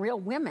for real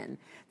women,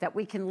 that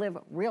we can live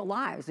real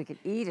lives. We can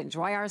eat,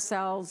 enjoy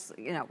ourselves.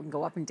 You know, we can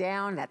go up and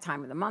down that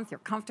time of the month. You're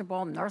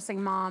comfortable,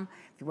 nursing mom.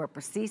 If you wear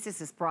prosthesis,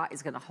 this bra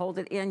is gonna hold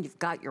it in. You've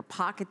got your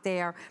pocket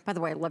there. By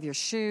the way, I love your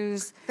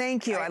shoes.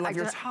 Thank you, I love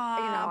your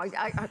top.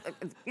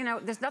 You know,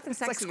 there's nothing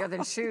sexier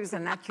than shoes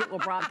and that cute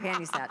little bra and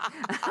panty set.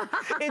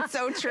 It's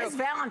so true. It's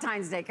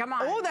Valentine's Day, come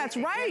on. Oh, that's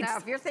right. You know,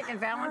 if you're thinking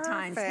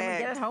Valentine's, can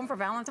we get it home for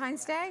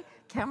Valentine's Day?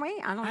 Can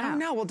we? I don't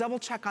know. We'll double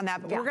check on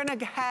that, but we're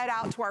gonna head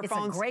out to our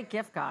phones. It's a great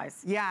gift,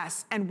 guys.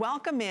 Yes, and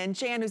welcome in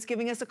Jan, who's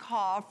giving us a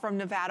call from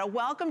Nevada.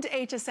 Welcome to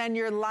HSN,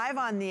 you're live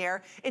on the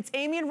air. It's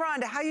Amy and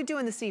Rhonda, how you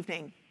doing this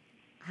evening?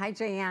 Hi,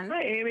 Jan.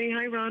 Hi, Amy.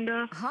 Hi,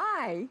 Rhonda.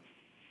 Hi.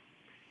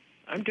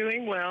 I'm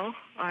doing well.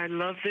 I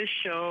love this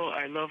show.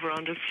 I love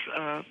Rhonda's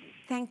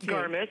Thank you.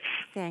 Garments.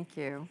 Thank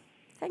you.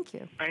 Thank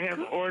you. I have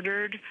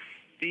ordered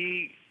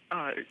the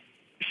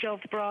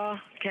shelf bra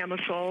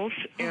camisoles,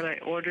 and I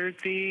ordered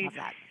the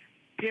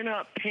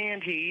pin-up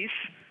panties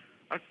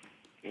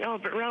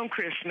around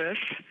Christmas.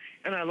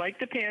 And I like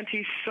the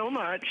panties so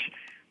much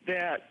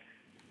that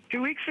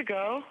 2 weeks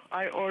ago,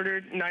 I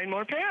ordered 9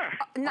 more pair.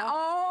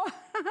 No,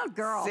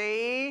 girl.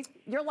 See?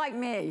 You're like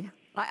me.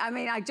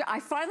 I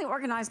finally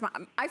organized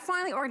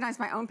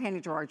my own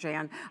panty drawer,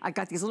 Jan. I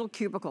got these little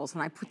cubicles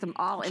and I put them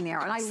all in there,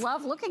 and I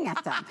love looking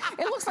at them.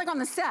 It looks like on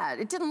the set.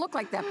 It didn't look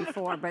like that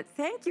before, but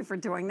thank you for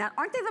doing that.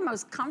 Aren't they the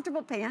most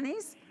comfortable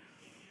panties?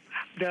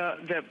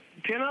 The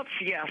pin-ups,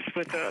 yes,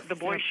 with the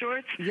boy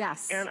shorts.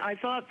 Yes. And I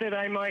thought that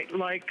I might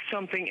like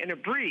something in a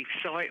brief,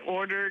 so I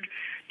ordered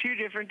 2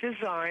 different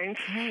designs,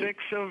 6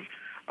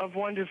 of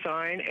one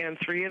design and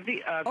 3 of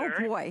the other.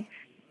 Oh, boy.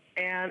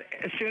 And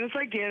as soon as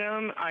I get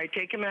them, I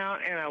take them out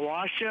and I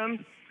wash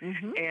them,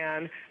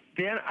 and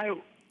then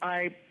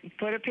I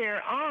put a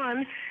pair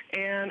on,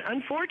 and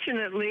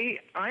unfortunately,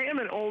 I am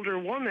an older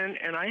woman,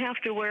 and I have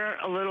to wear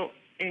a little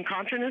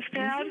incontinence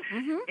pad,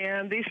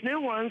 and these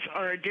new ones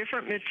are a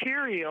different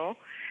material,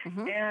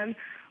 and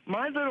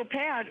my little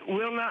pad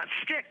will not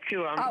stick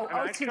to them.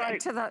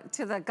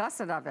 To the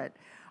gusset of it.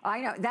 I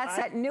know, that's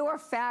that newer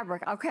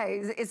fabric.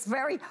 Okay, it's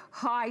very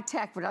high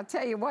tech, but I'll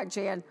tell you what,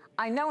 Jan,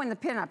 I know in the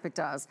pinup it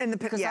does.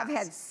 Because I've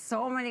had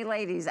so many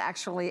ladies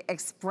actually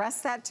express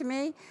that to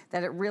me,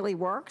 that it really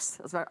works.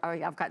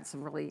 I've gotten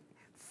some really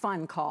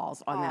fun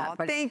calls on that.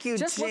 But thank you,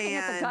 just Jan. looking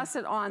at the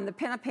gusset on the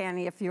pinup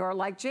panty, if you're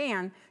like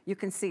Jan, you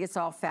can see it's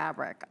all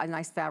fabric, a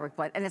nice fabric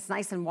blend, and it's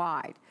nice and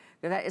wide.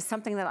 That is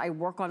something that I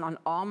work on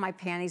all my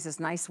panties, is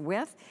nice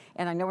width.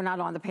 And I know we're not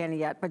on the panty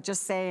yet, but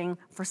just saying,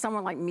 for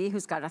someone like me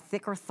who's got a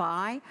thicker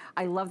thigh,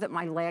 I love that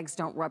my legs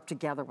don't rub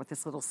together with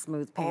this little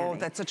smooth panty. Oh,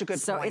 that's such a good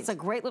point. So it's a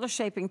great little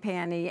shaping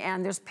panty,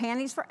 and there's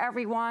panties for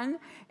everyone.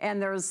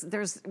 And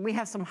we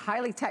have some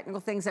highly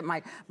technical things that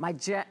my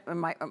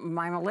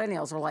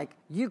millennials are like,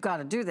 you got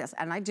to do this,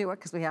 and I do it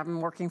because we have them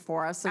working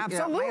for us.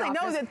 Absolutely,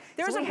 that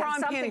there's a bra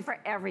and panty for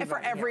everybody. For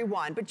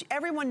everyone, but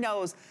everyone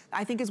knows.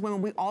 I think as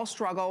women, we all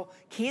struggle,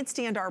 can't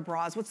stand our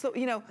bras. What's the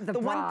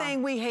one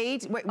thing we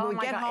hate? We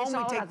get home,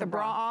 we take the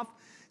bra off.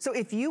 So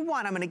if you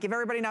want, I'm going to give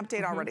everybody an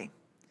update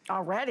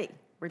already.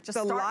 We're just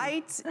starting. The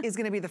light is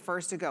going to be the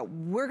first to go.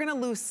 We're going to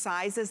lose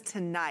sizes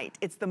tonight.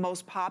 It's the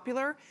most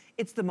popular.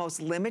 It's the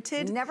most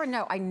limited.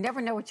 I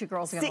never know what you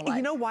girls are going to like.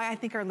 You know why I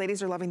think our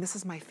ladies are loving this?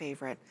 Is my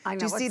favorite. I know.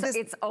 Do you see this?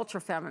 It's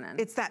ultra feminine.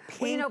 It's that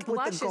pink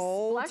with the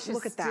gold. Blush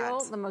Look at that.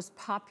 It's still the most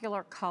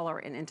popular color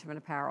in intimate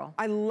apparel.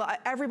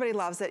 Everybody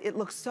loves it. It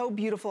looks so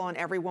beautiful on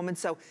every woman.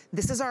 So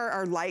this is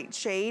our light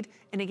shade.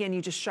 And again,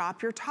 you just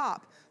shop your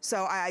top.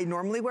 So I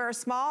normally wear a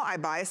small, I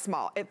buy a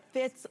small. It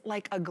fits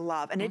like a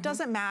glove. And it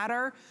doesn't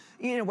matter,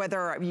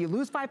 whether you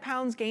lose 5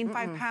 pounds, gain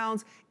 5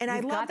 pounds. And I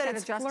love that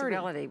it's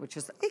adjustability, which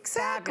is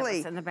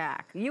fabulous in the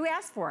back. You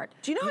asked for it.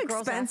 Do you know how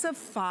expensive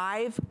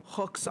 5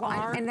 hooks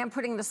are? And then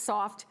putting the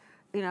soft,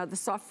 the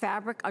soft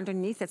fabric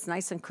underneath that's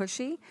nice and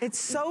cushy. It's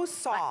so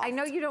soft. I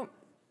know you don't,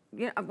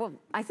 well,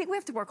 I think we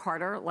have to work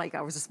harder. Like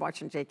I was just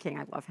watching Jay King.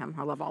 I love him.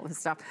 I love all his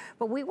stuff.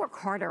 But we work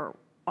harder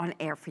on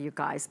air for you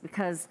guys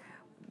because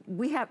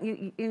we have,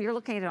 you're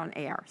looking at it on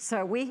air.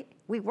 So we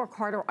work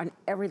harder on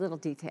every little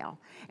detail.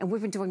 And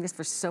we've been doing this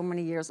for so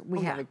many years,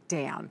 we have it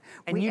down.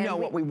 And you know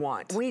what we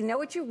want. We know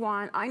what you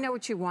want, I know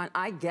what you want,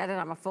 I get it,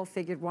 I'm a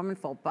full-figured woman,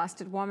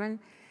 full-busted woman.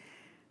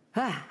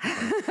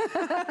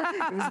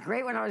 It was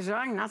great when I was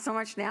young, not so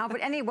much now, but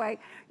anyway,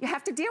 you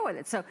have to deal with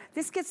it. So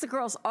this gets the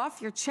girls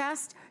off your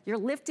chest, you're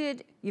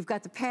lifted, you've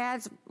got the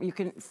pads, you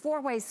can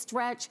 4-way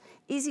stretch,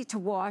 easy to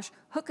wash,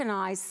 hook and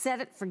eyes,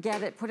 set it,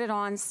 forget it, put it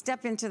on,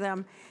 step into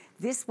them.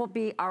 This will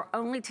be our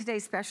only Today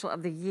Special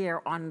of the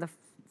year on the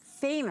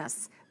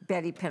famous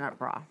Betty Pinup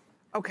Bra.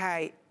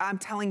 Okay, I'm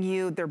telling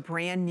you, they're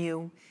brand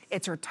new.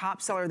 It's our top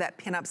seller, that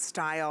pinup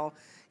style.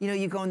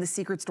 You go in the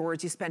secret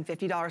stores, you spend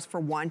 $50 for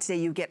one.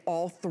 Today you get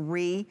all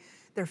 3.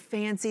 They're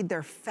fancy,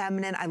 they're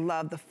feminine. I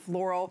love the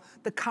floral.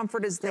 The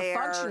comfort is there.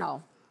 They're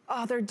functional.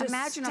 Oh, they're just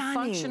Imagine stunning.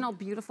 a functional,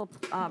 beautiful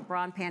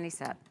bra and panty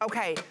set.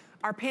 Okay,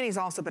 our panties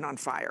also been on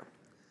fire.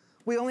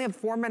 We only have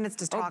 4 minutes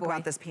to talk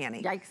about this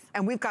panty. Yikes.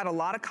 And we've got a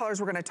lot of colors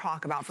we're gonna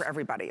talk about for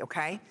everybody,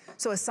 okay?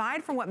 So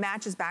aside from what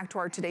matches back to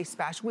our today's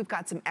special, we've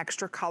got some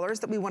extra colors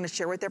that we wanna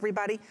share with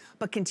everybody,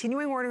 but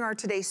continuing ordering our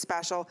today's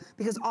special,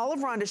 because all of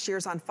Rhonda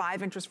Shear's on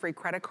 5 interest-free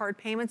credit card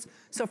payments.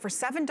 So for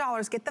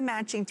 $7, get the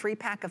matching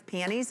 3-pack of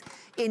panties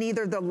in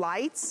either the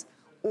lights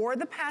or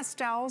the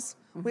pastels.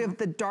 We have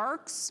the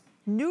darks,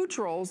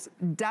 neutrals,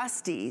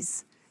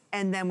 dusties,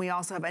 and then we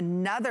also have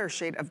another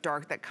shade of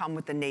dark that come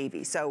with the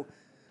navy. So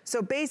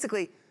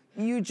basically,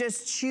 you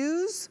just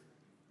choose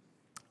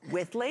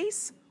with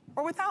lace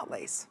or without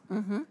lace.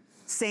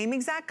 Same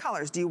exact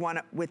colors. Do you want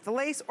it with the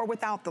lace or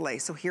without the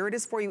lace? So here it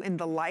is for you in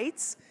the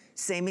lights.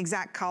 Same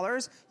exact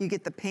colors. You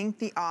get the pink,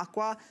 the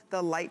aqua,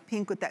 the light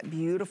pink with that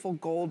beautiful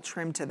gold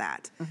trim to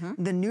that.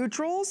 The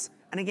neutrals,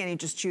 and again, you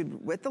just choose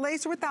with the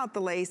lace or without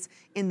the lace.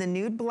 In the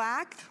nude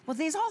black. Well,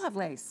 these all have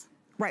lace.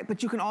 Right,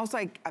 but you can also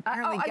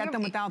apparently get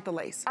them without the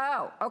lace.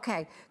 Oh,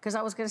 okay, because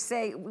I was gonna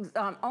say,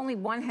 only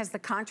one has the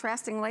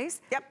contrasting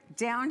lace. Yep.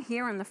 Down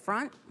here in the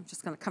front, I'm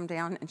just gonna come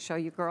down and show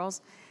you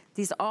girls.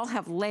 These all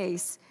have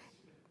lace.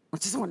 I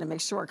just wanted to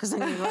make sure, because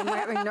then you're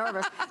getting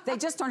nervous. They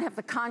just don't have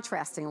the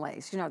contrasting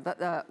lace. You know,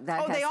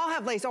 they all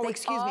have lace. Oh,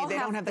 excuse me, they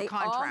don't have the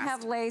contrast. They all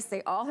have lace,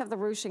 they all have the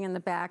ruching in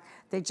the back.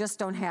 They just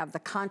don't have the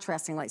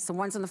contrasting lace. The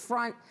ones in the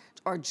front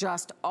are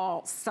just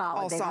all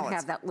solid. They don't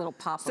have that little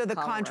pop of color. So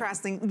the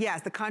contrasting,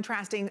 yes, the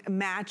contrasting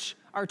match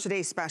our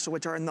today's special,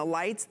 which are in the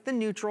lights, the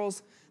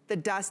neutrals, the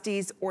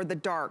dusties, or the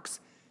darks.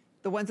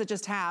 The ones that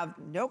just have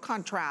no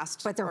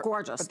contrast. But they're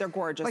gorgeous. But they're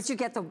gorgeous. But you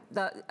get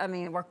I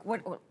mean,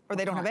 or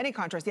they don't have any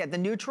contrast. Yeah, the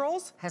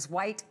neutrals. Has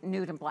white,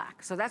 nude, and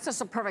black. So that's just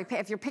a perfect,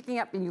 if you're picking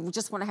up and you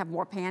just want to have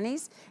more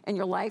panties in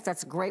your life,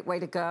 that's a great way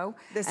to go.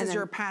 This is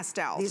your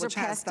pastels. These are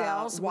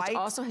pastels, which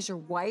also has your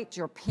white,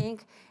 your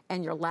pink,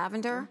 and your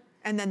lavender.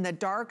 And then the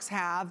darks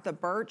have the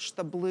birch,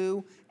 the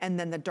blue, and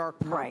then the dark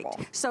purple. Right.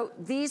 So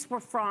these were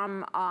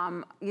from,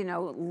 you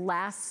know,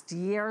 last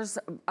year's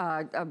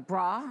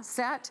bra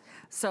set.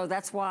 So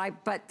that's why,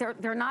 but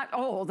they're not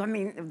old. I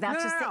mean,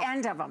 that's just the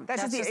end of them.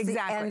 That's just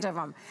the end of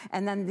them.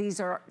 And then these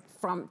are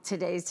from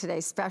today's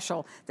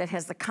special that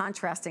has the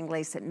contrasting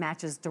lace that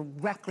matches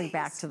directly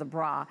back to the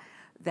bra.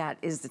 That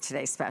is the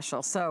today's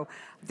special. So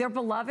they're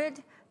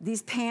beloved.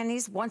 These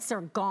panties, once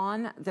they're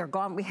gone, they're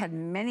gone. We had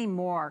many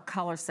more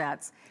color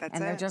sets,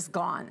 and they're just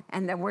gone.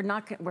 And then we're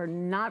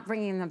not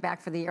bringing them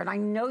back for the year. And I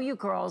know you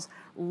girls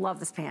love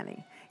this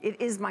panty. It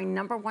is my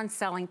 #1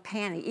 selling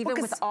panty,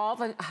 even with all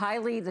the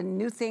the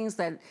new things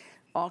that,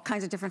 all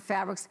kinds of different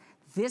fabrics.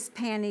 This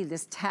panty,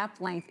 this tap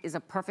length is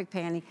a perfect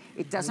panty.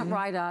 It doesn't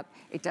ride up,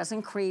 it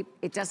doesn't creep,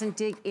 it doesn't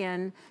dig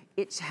in.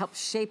 It helps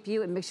shape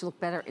you, it makes you look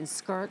better in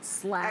skirts,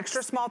 slacks.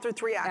 Extra small through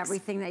 3X.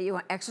 Everything that you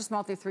want, extra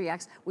small through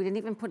 3X. We didn't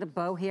even put a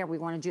bow here. We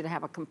wanted you to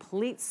have a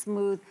complete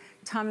smooth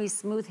tummy,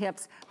 smooth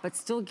hips, but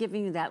still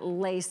giving you that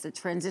lace that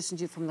transitions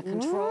you from the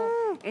control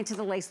into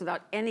the lace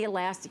without any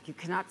elastic. You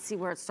cannot see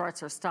where it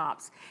starts or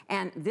stops.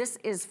 And this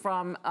is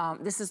from,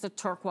 this is the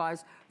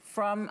turquoise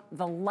from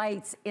the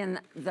lights in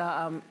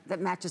the, that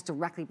matches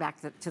directly back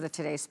to the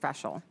today's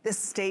special. This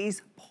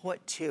stays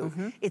put too.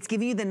 It's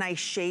giving you the nice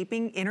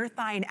shaping, inner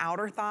thigh and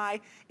outer thigh.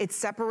 It's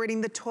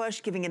separating the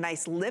tush, giving a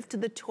nice lift to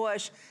the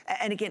tush.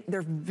 And again,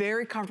 they're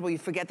very comfortable. You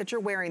forget that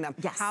you're wearing them.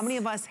 Yes. How many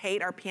of us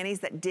hate our panties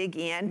that dig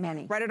in?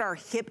 Many. Right at our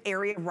hip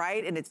area,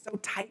 right? And it's so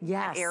tight in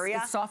that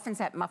area. It softens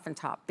that muffin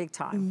top, big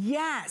time.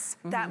 Yes,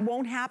 that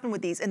won't happen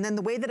with these. And then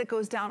the way that it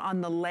goes down on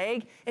the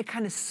leg, it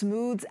kind of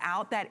smooths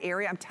out that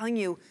area. I'm telling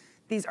you,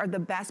 these are the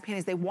best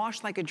panties. They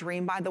wash like a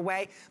dream, by the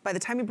way. By the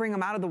time you bring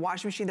them out of the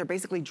washing machine, they're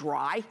basically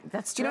dry.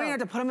 That's true. You don't even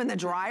have to put them in the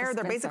dryer.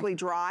 They're basically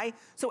dry.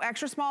 So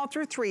extra small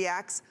through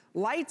 3X,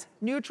 lights,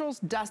 neutrals,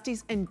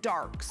 dusties, and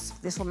darks.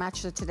 This will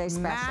match to today's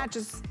special.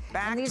 Matches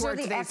back to our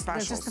today's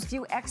specials. There's just a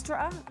few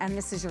extra, and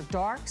this is your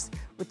darks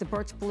with the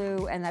birch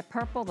blue and that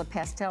purple, the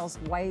pastels,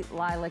 white,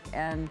 lilac,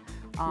 and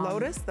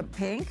Lotus, the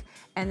pink.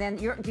 And then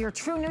your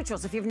true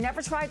neutrals. If you've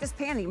never tried this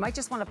panty, you might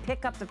just want to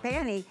pick up the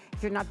panty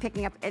if you're not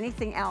picking up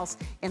anything else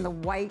in the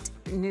white,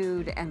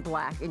 nude, and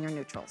black in your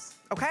neutrals.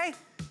 Okay,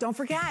 don't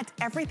forget,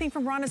 everything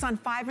from Rhonda's on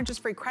 5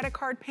 interest-free credit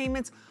card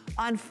payments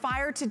on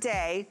fire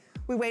today.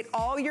 We wait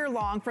all year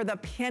long for the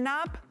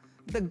pinup,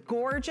 the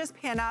gorgeous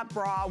pinup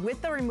bra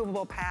with the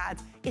removable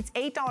pads. It's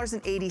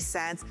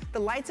 $8.80. The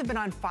lights have been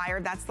on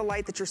fire. That's the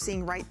light that you're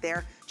seeing right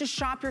there. Just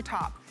shop your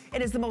top.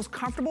 It is the most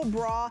comfortable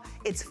bra.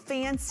 It's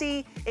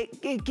fancy.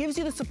 It gives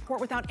you the support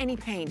without any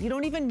pain. You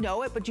don't even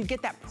know it, but you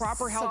get that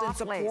proper held in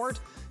support.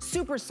 Lace.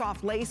 Super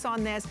soft lace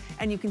on this,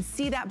 and you can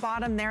see that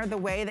bottom there, the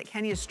way that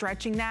Kenny is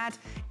stretching that.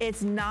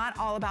 It's not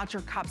all about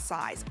your cup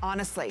size.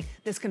 Honestly,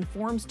 this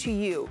conforms to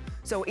you.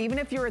 So even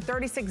if you're a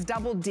 36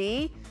 double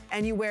D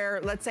and you wear,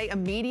 let's say, a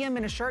medium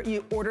in a shirt,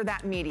 you order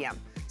that medium.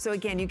 So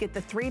again, you get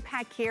the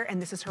 3-pack here,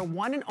 and this is her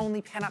one and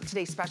only Pinup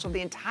Today special the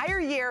entire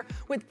year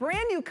with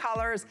brand new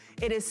colors.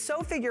 It is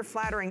so figure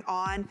flattering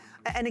on.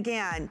 And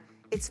again,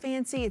 it's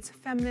fancy, it's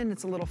feminine,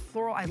 it's a little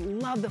floral. I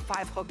love the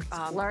 5-hook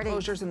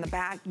closures in the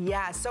back.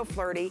 Yeah, so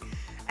flirty.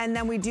 And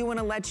then we do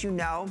wanna let you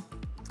know,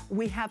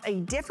 we have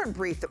a different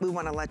brief that we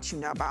wanna let you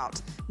know about.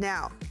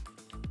 Now,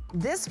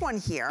 this one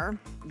here.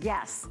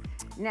 Yes.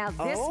 Now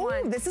this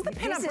one. This is the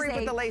pinup brief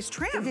with the lace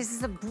trim. This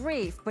is a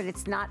brief, but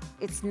it's not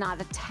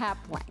a tap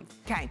length.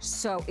 Okay.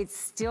 So it's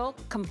still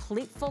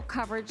complete full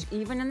coverage,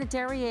 even in the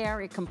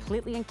derriere. It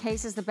completely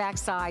encases the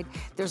backside.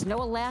 There's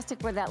no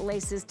elastic where that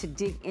lace is to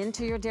dig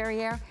into your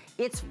derriere.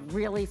 It's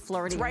really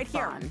flirty and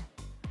fun. Here.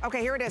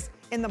 Okay, here it is.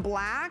 In the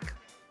black.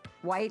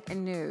 White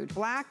and nude.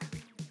 Black,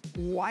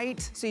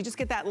 white. So you just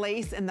get that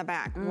lace in the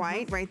back.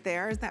 White right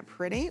there. Isn't that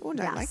pretty? Oh,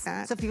 I like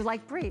that. So if you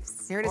like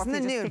briefs. Here it is in the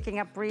nude. Just picking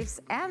up briefs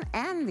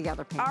and the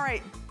other pants. All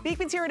right,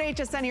 Beekman's here at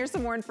HSN. Here's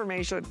some more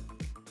information.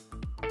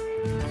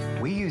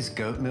 We use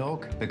goat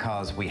milk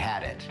because we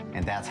had it,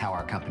 and that's how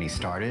our company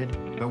started.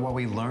 But what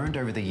we learned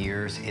over the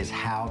years is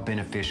how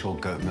beneficial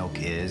goat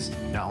milk is,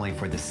 not only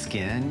for the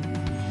skin,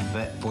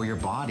 but for your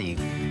body.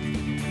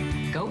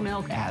 Goat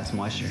milk adds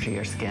moisture to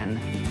your skin.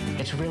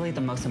 It's really the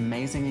most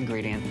amazing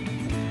ingredient.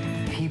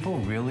 People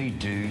really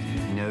do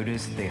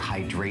notice the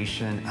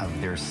hydration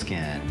of their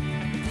skin.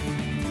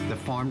 The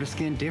farm to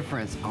skin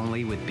difference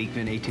only with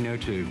Beekman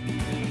 1802.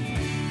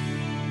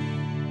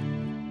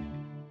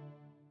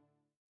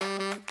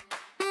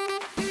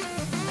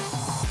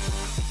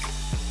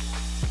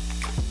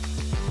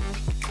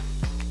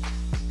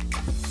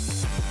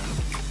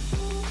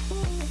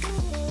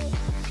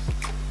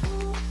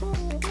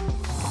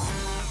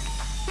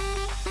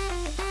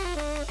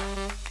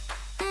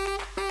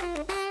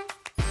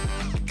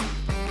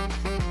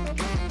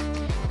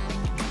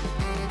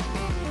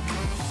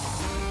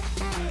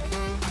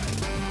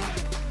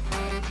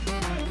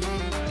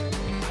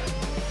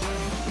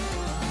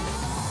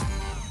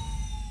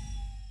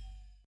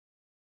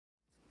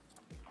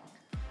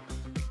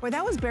 Boy,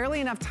 that was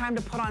barely enough time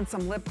to put on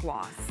some lip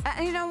gloss.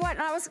 You know what?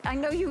 I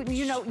know you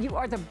know you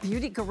are the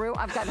beauty guru.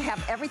 I've got to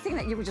have everything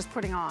that you were just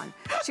putting on.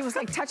 She was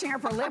like touching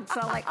up her lips. So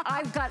like,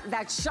 I've got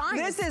that shine.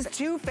 This is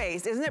Too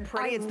Faced. Isn't it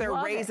pretty? It's their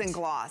raisin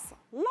gloss.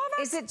 Love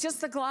it. Is it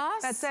just the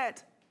gloss? That's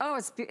it. Oh,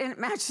 and it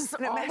matches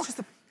and it matches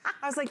the,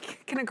 I was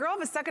like, can a girl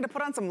have a second to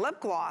put on some lip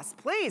gloss,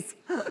 please?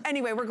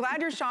 Anyway, we're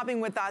glad you're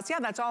shopping with us. Yeah,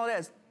 that's all it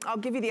is. I'll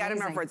give you the item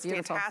number. It's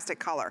beautiful. Fantastic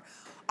color.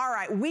 All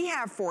right, we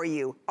have for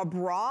you a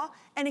bra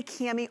and a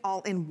cami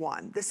all in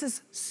one. This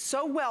is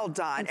so well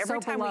done. It's Every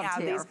so time we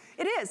have here. these,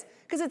 it is,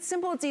 because it's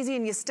simple, it's easy,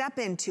 and you step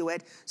into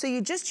it. So you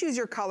just choose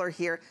your color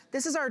here.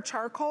 This is our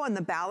charcoal and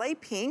the ballet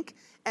pink.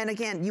 And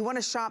again, you want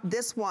to shop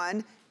this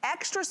one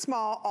extra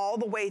small all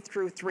the way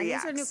through 3X. And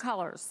these are new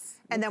colors.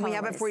 And then we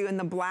have it for you in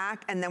the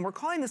black, and then we're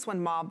calling this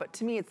one mauve, but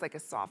to me it's like a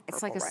soft purple.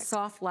 It's like a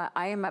soft,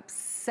 I am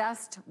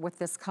obsessed with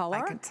this color.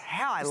 I can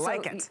tell, I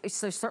like it.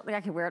 So certainly I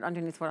can wear it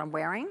underneath what I'm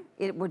wearing.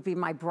 It would be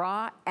my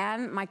bra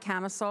and my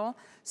camisole.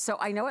 So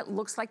I know it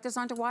looks like there's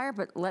underwire,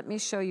 but let me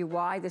show you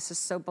why this is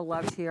so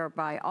beloved here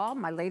by all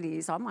my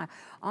ladies. All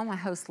my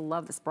hosts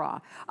love this bra.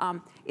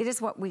 It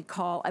is what we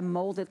call a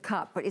molded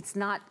cup, but it's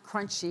not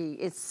crunchy,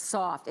 it's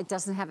soft. It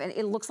doesn't have,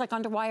 it looks like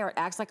underwire, it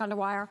acts like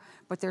underwire,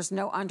 but there's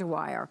no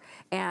underwire.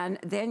 And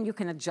then you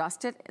can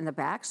adjust it in the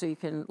back so you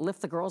can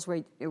lift the girls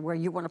where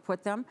you want to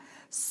put them.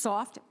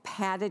 Soft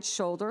padded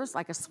shoulders,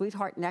 like a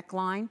sweetheart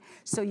neckline.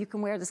 So you can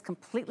wear this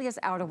completely as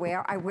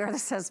outerwear. I wear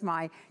this as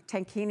my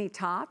tankini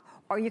top,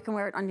 or you can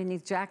wear it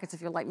underneath jackets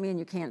if you're like me and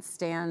you can't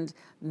stand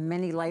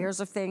many layers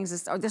of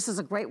things. This is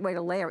a great way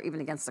to layer even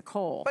against the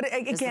cold. But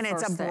again,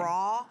 it's a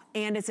bra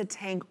and it's a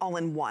tank all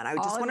in one. I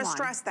just want to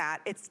stress that.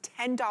 It's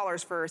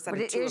 $10 for a set of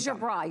two of them. But it is your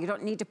bra. You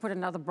don't need to put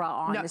another bra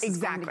on. No, this is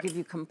going to give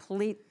you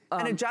complete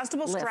an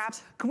adjustable strap.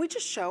 Can we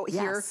just show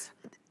here?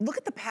 Look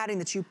at the padding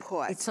that you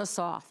put. It's so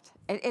soft.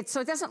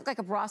 So it doesn't look like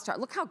a bra strap.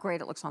 Look how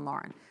great it looks on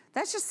Lauren.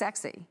 That's just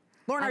sexy.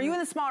 Lauren, are you in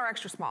the small or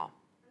extra small?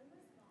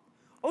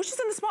 Oh, she's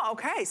in the small.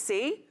 Okay,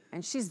 see?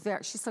 And she's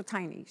so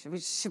tiny. You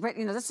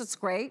know, this is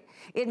great.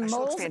 It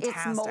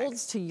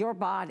molds to your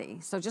body.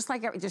 So just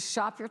just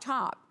shop your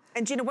top.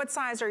 And Gina, what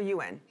size are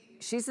you in?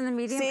 She's in the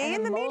medium,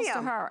 and it molds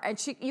to her.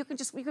 And you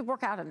could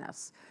work out in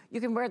this.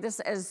 You can wear this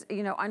as,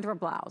 under a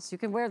blouse. You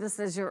can wear this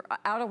as your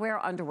outerwear,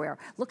 underwear.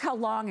 Look how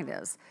long it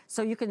is.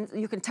 So you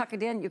can tuck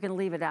it in, you can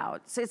leave it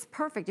out. So it's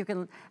perfect. You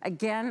can,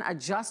 again,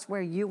 adjust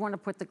where you want to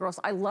put the girls.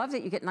 I love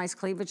that you get nice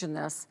cleavage in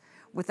this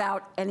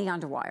without any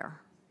underwire.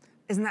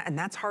 And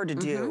that's hard to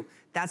do.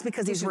 That's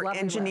because these were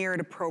engineered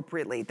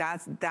appropriately.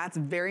 That's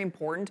very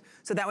important.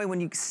 So that way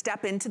when you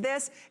step into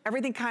this,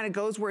 everything kind of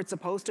goes where it's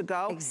supposed to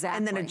go. Exactly.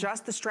 And then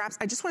adjust the straps.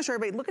 I just want to show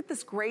everybody, look at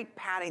this great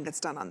padding that's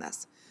done on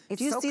this.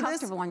 It's so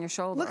comfortable on your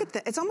shoulder. Look at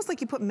that. It's almost like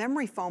you put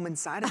memory foam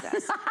inside of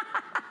this.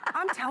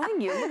 I'm telling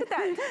you, look at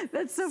that.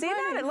 That's so funny. See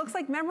that? It looks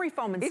like memory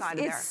foam inside of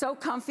there. It's so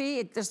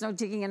comfy. There's no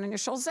digging in on your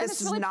shoulders.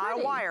 This is not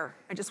a wire.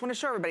 I just want to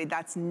show everybody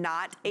that's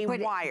not a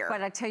wire.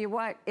 But I tell you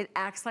what, it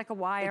acts like a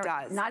wire. It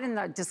does. Not in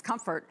the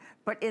discomfort,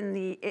 but in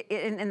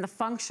the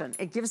function.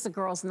 It gives the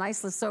girls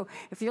nicely. So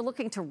if you're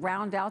looking to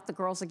round out the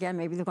girls again,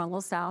 maybe they're going a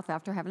little south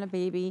after having a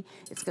baby,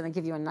 it's going to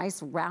give you a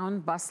nice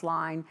round bust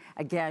line.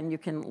 Again, you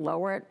can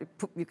lower it.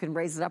 You can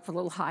raise it up a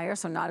little higher,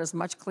 so not as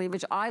much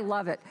cleavage. I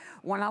love it.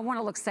 When I want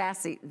to look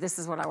sassy, this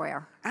is what I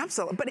underwear.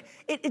 Absolutely, but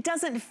it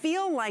doesn't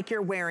feel like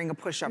you're wearing a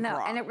push-up bra.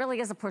 No, and it really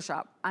is a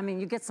push-up. I mean,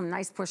 you get some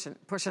nice pushing.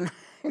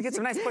 You get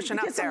some nice pushing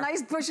up there. You get some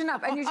nice pushing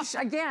up, and you just,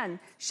 again,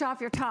 shop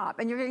your top.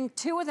 And you're getting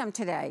 2 of them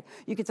today.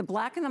 You get the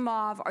black and the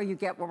mauve, or you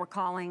get what we're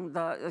calling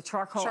the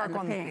charcoal and the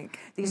pink.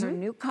 These are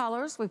new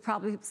colors. We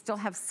probably still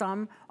have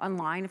some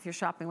online if you're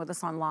shopping with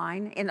us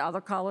online in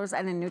other colors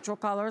and in neutral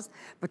colors,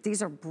 but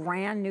these are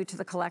brand new to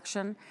the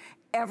collection.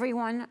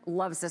 Everyone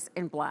loves this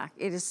in black.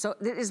 It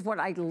is what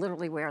I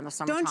literally wear in the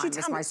summertime. This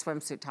is my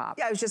swimsuit top.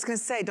 Yeah, I was just gonna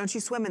say, don't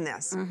you swim in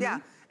this? Yeah,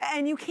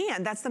 and you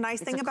can. That's the nice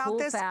thing about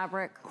this. Cool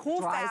fabric,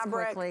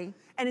 quickly.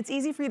 And it's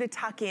easy for you to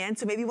tuck in.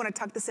 So maybe you wanna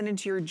tuck this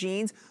into your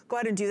jeans, go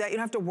ahead and do that. You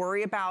don't have to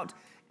worry about,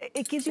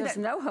 it gives you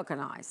no hook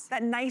and eyes.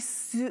 That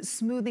nice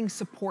smoothing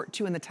support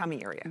too in the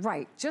tummy area.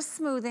 Right, just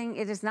smoothing.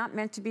 It is not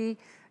meant to be,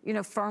 you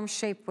know, firm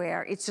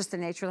shapewear. It's just the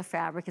nature of the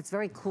fabric. It's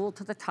very cool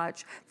to the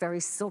touch, very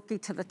silky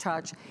to the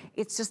touch.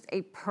 It's just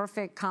a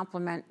perfect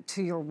complement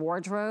to your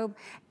wardrobe.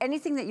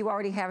 Anything that you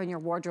already have in your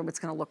wardrobe, it's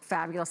gonna look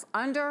fabulous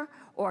under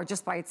or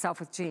just by itself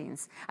with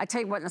jeans. I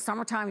tell you what, in the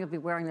summertime, you'll be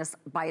wearing this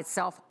by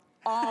itself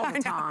all the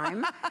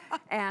time.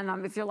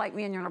 And if you're like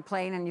me and you're on a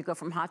plane and you go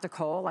from hot to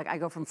cold, like I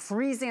go from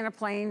freezing in a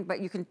plane, but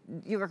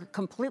you're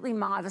completely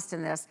modest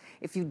in this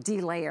if you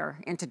de-layer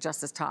into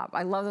just this top.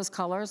 I love those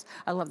colors.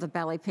 I love the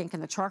belly pink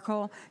and the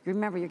charcoal.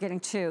 Remember, you're getting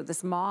 2.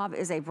 This mauve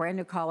is a brand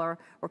new color.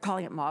 We're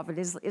calling it mauve. It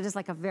is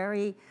like a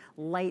very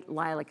light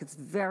lilac. It's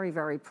very,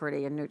 very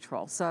pretty and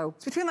neutral. So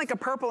it's between like a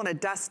purple and a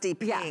dusty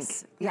pink.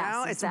 Yes, you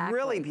know? exactly. It's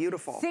really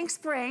beautiful. Think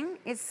spring.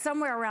 It's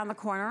somewhere around the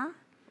corner,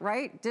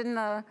 right?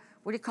 Didn't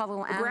what do you call the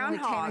little animal?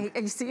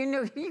 Groundhog. So you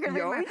knew, you're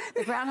gonna remember,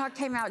 the groundhog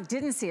came out,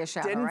 didn't see a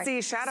shadow, Didn't see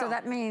a shadow. So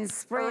that means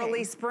spring.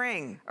 Early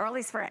spring.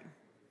 Early spring.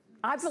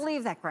 I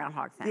believe that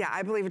groundhog thing. Yeah,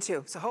 I believe it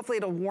too. So hopefully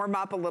it'll warm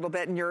up a little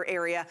bit in your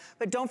area.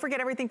 But don't forget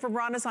everything from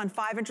Rhonda's on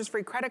 5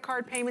 interest-free credit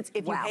card payments.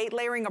 If you hate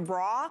layering a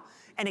bra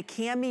and a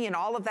cami and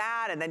all of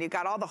that, and then you've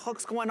got all the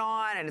hooks going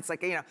on, and it's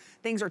like, you know,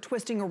 things are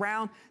twisting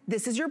around,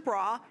 this is your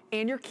bra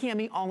and your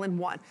cami all in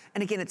one.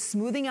 And again, it's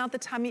smoothing out the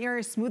tummy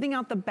area, smoothing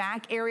out the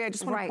back area. I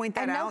just want to point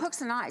that out. And no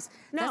hooks and eyes.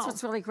 No. That's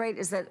what's really great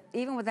is that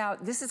even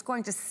without, this is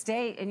going to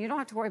stay, and you don't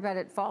have to worry about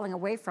it falling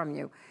away from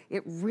you.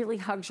 It really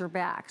hugs your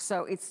back.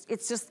 So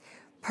it's just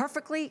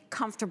perfectly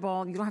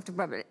comfortable. You don't have to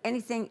worry about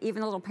anything. Even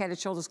the little padded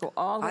shoulders go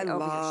all the way over your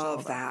shoulder. I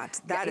love that.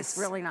 That is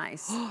really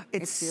nice.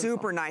 It's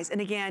super nice. And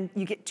again,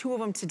 you get 2 of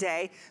them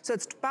today. So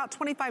it's about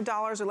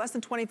 $25 or less than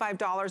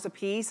 $25 a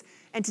piece.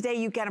 And today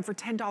you get them for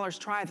 $10.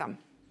 Try them.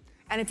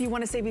 And if you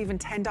want to save even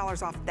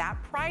 $10 off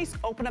that price,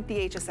 open up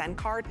the HSN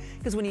card,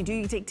 because when you do,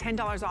 you take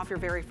 $10 off your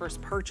very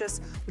first purchase,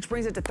 which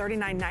brings it to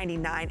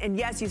 $39.99. And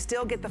yes, you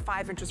still get the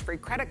 5 interest-free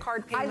credit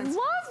card payments. I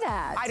love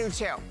that. I do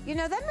too. You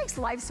know, that makes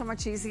life so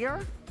much easier.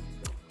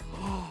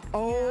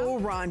 Oh,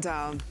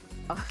 Rhonda.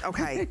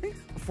 Okay,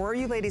 before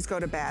you ladies go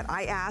to bed,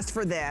 I asked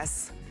for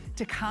this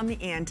to come into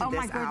this hour. Oh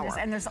my goodness,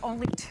 and there's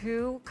only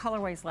 2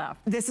 colorways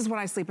left. This is what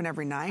I sleep in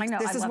every night. I know,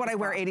 this is what I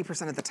wear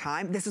 80% of the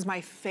time. This is my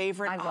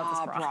favorite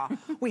bra.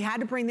 We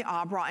had to bring the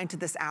bra into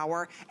this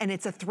hour, and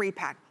it's a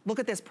 3-pack. Look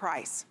at this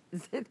price.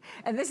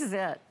 And this is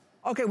it.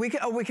 Okay, we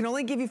can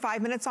only give you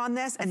 5 minutes on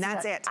this, and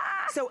that's it.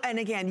 So, and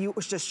again, you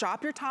just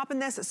shop your top in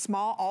this,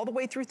 small all the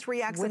way through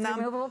 3X in them.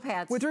 With removable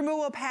pads. With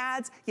removable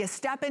pads. You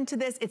step into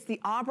this. It's the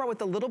bra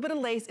with a little bit of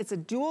lace. It's a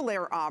dual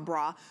layer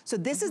bra. So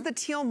this is the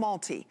teal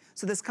multi.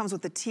 So this comes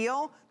with the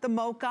teal, the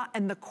mocha,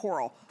 and the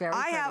coral.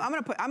 I'm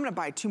gonna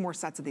buy 2 more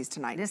sets of these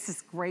tonight. This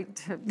is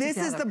great. This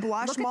is the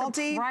blush multi. Look at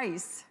the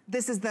price.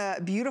 This is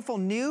the beautiful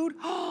nude.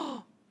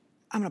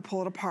 I'm gonna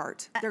pull it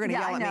apart. They're gonna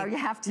yell at me. I know, you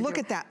have to. Look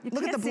at that.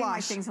 Look at the blush. You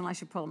can't see my things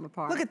unless you pull them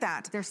apart. Look at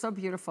that. They're so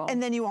beautiful.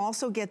 And then you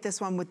also get this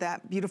one with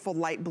that beautiful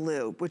light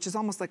blue, which is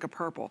almost like a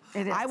purple.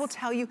 It is. I will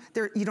tell you,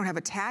 you don't have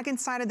a tag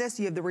inside of this.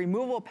 You have the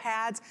removable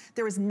pads.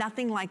 There is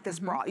nothing like this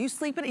bra. You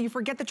sleep in it, you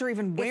forget that you're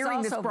even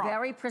wearing this bra. It's also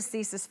very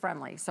prosthesis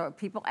friendly. So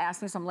people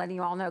ask me, so I'm letting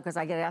you all know, because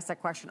I get asked that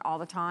question all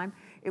the time.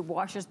 It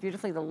washes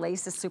beautifully. The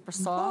lace is super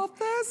soft. Love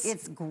this.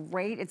 It's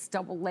great. It's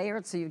double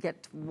layered, so you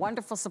get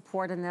wonderful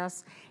support in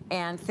this.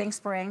 And think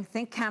spring,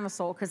 think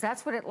camisole, because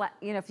that's what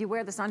you know, if you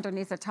wear this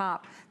underneath the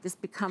top, this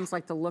becomes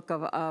like the look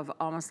of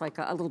almost like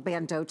a little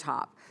bandeau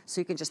top. So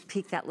you can just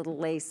peek that little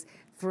lace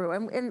through,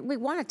 and we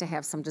wanted to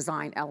have some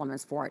design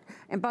elements for it.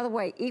 And by the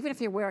way, even if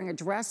you're wearing a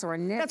dress or a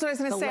knit, that's what I was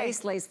gonna say. The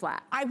lace lays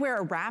flat. I wear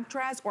a wrap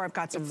dress, or I've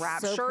got some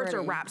wrap shirts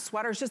or wrap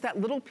sweaters, just that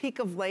little peak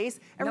of lace.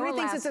 Everybody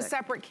thinks it's a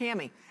separate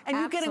cami. And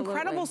you get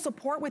incredible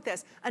support with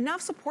this.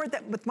 Enough support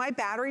that with my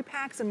battery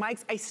packs and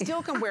mics, I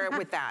still can wear it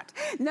with that.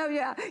 No,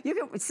 yeah, you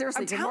can,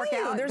 seriously, you can work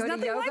out, there's go to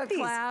nothing yoga like these.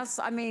 class.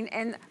 I mean,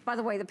 and by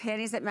the way, the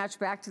panties that match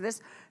back to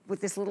this, with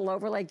this little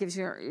overlay, gives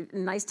you a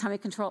nice tummy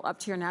control up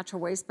to your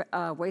natural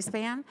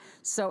waistband.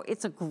 So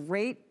it's a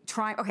great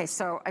try. Okay,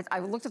 so I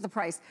looked at the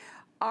price.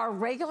 Our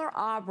regular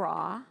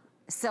bra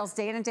sells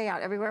day in and day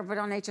out everywhere but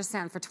on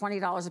HSN for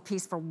 $20 a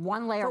piece for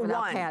 1 layer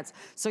without pads.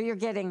 So you're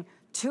getting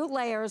 2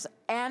 layers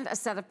and a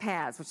set of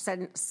pads, which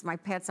said my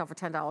pads sell for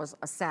 $10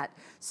 a set.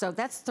 So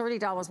that's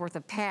 $30 worth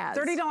of pads.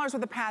 $30 worth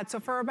of pads. So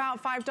for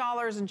about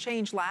 $5 and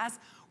change less,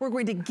 we're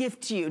going to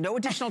gift you, no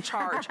additional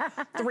charge,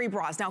 3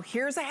 bras. Now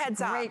here's a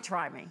heads up. Great,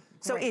 try me.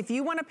 So Great. if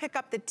you want to pick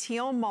up the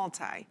teal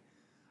multi,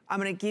 I'm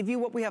going to give you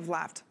what we have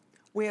left.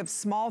 We have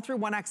small through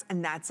 1X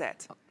and that's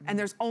it. And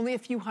there's only a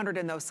few hundred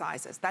in those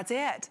sizes. That's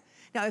it.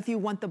 Now if you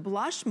want the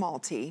blush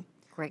multi,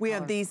 we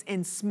have these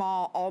in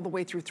small all the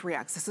way through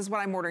 3X. This is what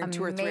I'm ordering,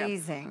 2 or 3X.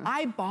 Amazing.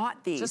 I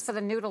bought these. Just for the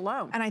nude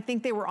alone. And I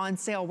think they were on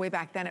sale way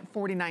back then at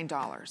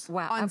 $49.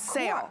 Wow. On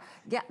sale.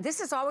 Yeah,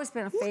 this has always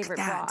been a favorite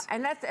bra.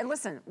 And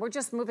listen, we're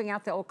just moving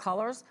out the old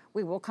colors.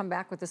 We will come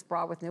back with this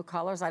bra with new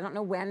colors. I don't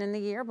know when in the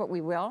year, but we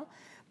will.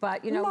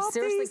 But, you know,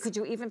 seriously, could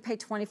you even pay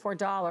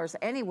 $24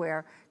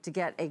 anywhere to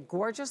get a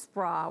gorgeous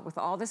bra with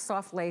all this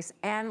soft lace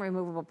and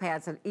removable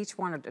pads, and each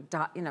one are,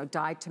 you know,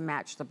 dyed to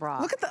match the bra?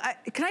 Look at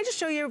the, can I just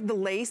show you the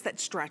lace that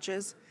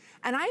stretches?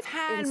 And I've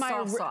had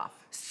my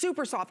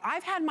super soft.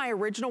 I've had my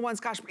original ones,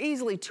 gosh,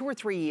 easily 2 or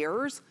 3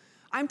 years.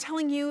 I'm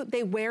telling you,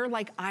 they wear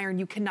like iron.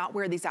 You cannot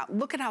wear these out.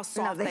 Look at how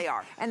soft they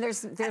are. And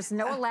there's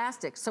no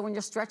elastic. So when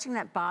you're stretching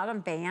that bottom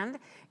band,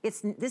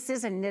 this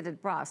is a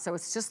knitted bra. So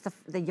it's just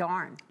the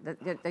yarn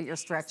that you're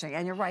stretching.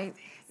 And you're right,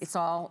 it's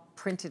all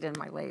printed in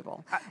my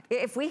label.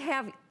 If we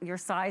have your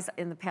size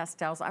in the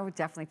pastels, I would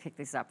definitely pick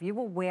these up. You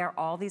will wear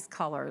all these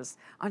colors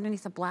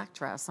underneath a black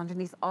dress,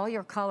 underneath all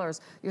your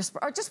colors.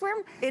 Or just wear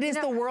them. It is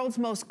the world's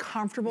most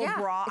comfortable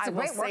bra. It's a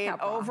great say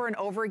it over and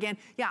over again.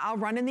 Yeah, I'll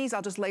run in these.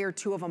 I'll just layer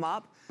 2 of them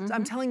up. So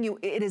I'm telling you,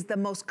 it is the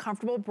most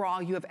comfortable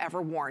bra you have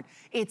ever worn.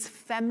 It's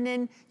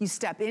feminine. You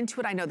step into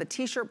it. I know the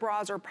t-shirt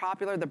bras are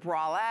popular, the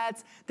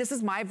bralettes. This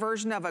is my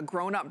version of a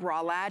grown-up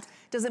bralette.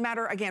 Doesn't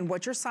matter, again,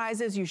 what your size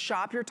is. You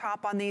shop your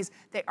top on these.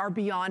 They are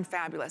beyond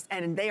fabulous.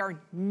 And they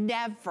are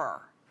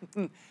never,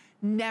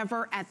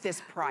 never at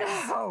this price.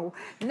 No.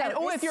 And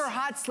if you're a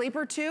hot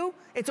sleeper too,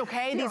 it's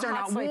okay. These are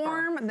not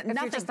warm. If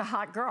you're just a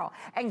hot girl.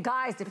 And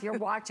guys, if you're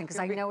watching, because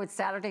I know it's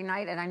Saturday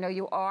night and I know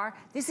you are,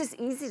 this is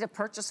easy to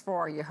purchase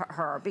for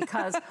her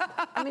because,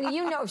 I mean,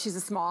 you know if she's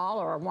a small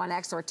or a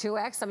 1X or a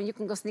 2X. I mean, you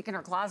can go sneak in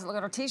her closet, look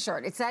at her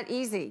t-shirt. It's that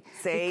easy.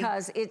 See?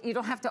 Because you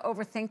don't have to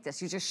overthink this.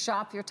 You just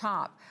shop your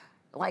top.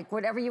 Like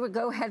whatever you would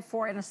go head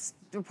for in a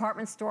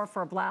department store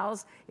for a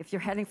blouse, if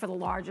you're heading for the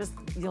largest,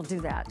 you'll do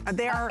that.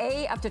 They are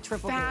A up to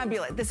triple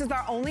fabulous. This is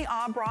our only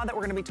bra that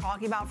we're gonna be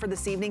talking about for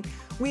this evening.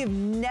 We have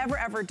never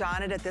ever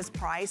done it at this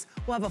price.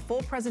 We'll have a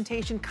full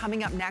presentation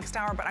coming up next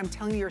hour, but I'm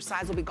telling you, your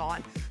size will be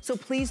gone. So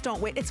please don't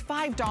wait. It's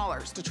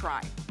 $5 to try.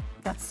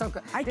 That's so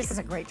good. This is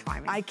a great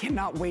try me. I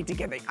cannot wait to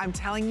give it. I'm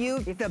telling you,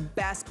 the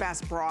best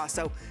bra.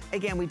 So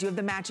again, we do have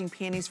the matching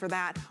panties for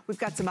that. We've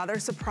got some other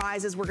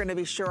surprises we're gonna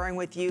be sharing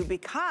with you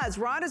because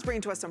Rhonda's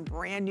bringing to us some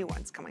brand new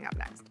ones coming up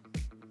next.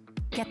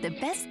 Get the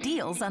best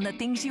deals on the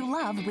things you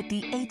love with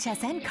the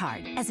HSN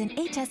card. As an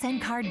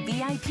HSN card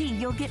VIP,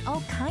 you'll get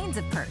all kinds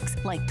of perks,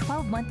 like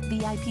 12-month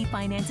VIP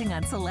financing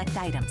on select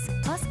items,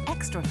 plus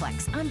extra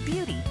flex on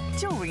beauty,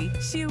 jewelry,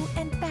 shoe,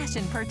 and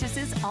fashion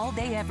purchases all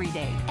day, every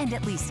day. And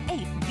at least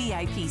 8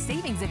 VIP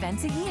savings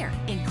events a year.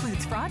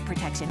 Includes fraud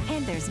protection,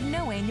 and there's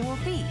no annual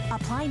fee.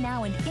 Apply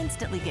now and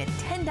instantly get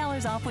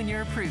 $10 off when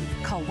you're approved.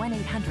 Call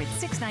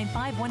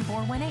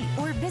 1-800-695-1418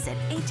 or visit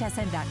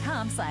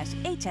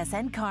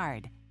hsn.com/HSN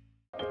card.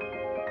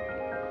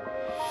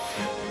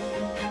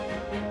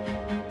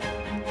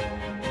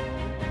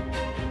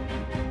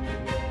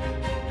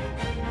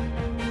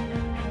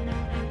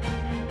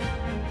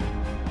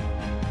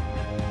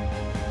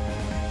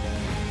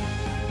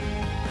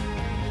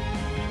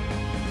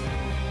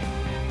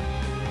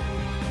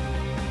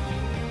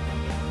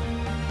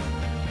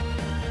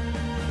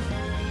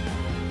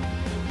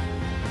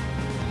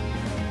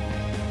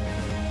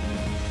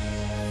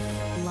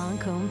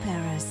 Lancôme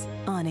Paris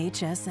on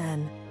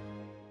HSN.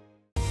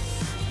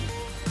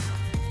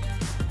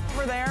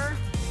 Over there.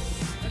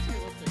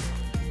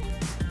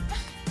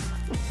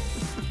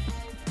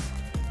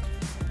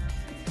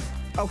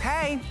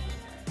 Okay.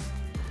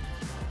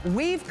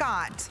 We've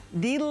got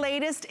the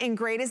latest and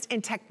greatest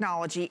in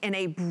technology in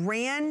a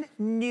brand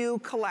new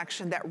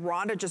collection that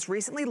Rhonda just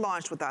recently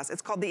launched with us.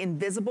 It's called the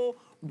Invisible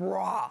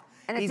Bra.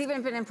 And it's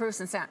even been improved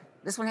since then.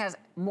 This one has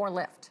more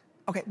lift.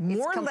 Okay,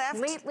 more lift. It's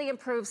completely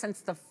improved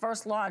since the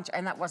first launch,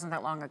 and that wasn't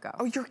that long ago.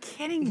 Oh, you're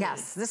kidding me.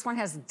 Yes, this one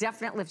has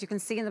definite lift. You can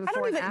see in the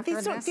before and after.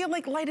 These don't feel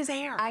like light as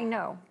air. I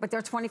know, but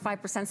they're 25%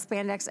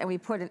 spandex, and we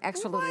put an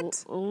extra little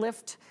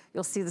lift.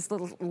 You'll see this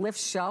little lift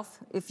shelf.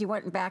 If you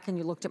went back and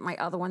you looked at my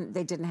other one,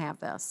 they didn't have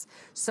this.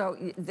 So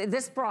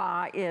this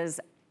bra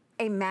is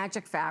a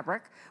magic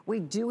fabric.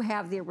 We do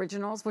have the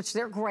originals, which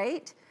they're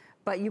great.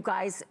 But you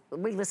guys,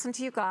 we listen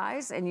to you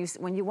guys, and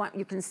when you want,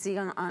 you can see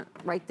on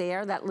right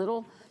there, that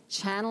little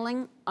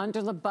channeling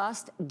under the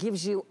bust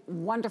gives you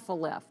wonderful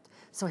lift.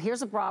 So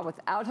here's a bra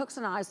without hooks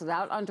and eyes,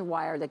 without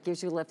underwire, that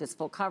gives you lift. It's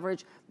full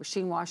coverage,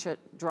 machine wash it,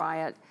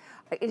 dry it.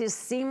 It is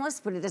seamless,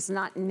 but it is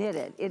not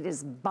knitted. It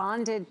is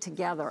bonded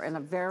together in a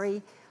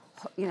very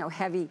you know,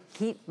 heavy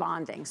heat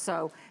bonding.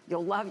 So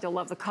you'll love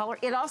the color.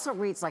 It also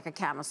reads like a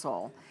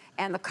camisole.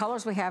 And the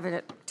colors we have in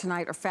it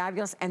tonight are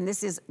fabulous. And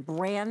this is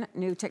brand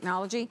new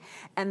technology.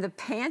 And the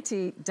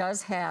panty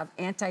does have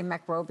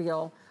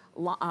antimicrobial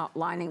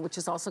lining, which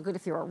is also good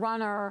if you're a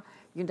runner,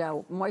 you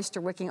know,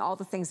 moisture wicking, all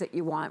the things that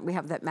you want. We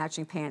have that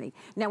matching panty.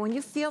 Now, when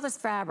you feel this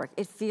fabric,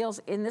 it feels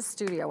in this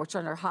studio, which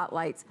under hot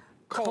lights,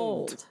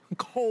 cold.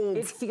 Cold.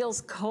 It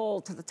feels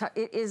cold to the touch.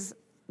 It is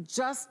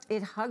just,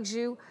 it hugs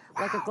you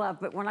like a glove.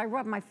 But when I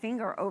rub my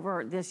finger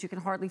over this, you can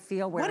hardly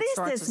feel where it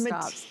starts and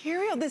stops. What is this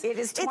material? It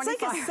is 25.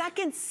 It's like a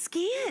second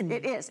skin.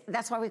 It is.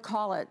 That's why we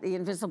call it the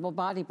invisible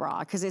body bra,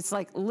 because it's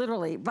like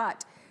literally,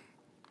 but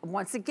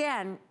once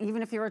again,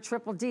 even if you're a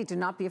triple D, do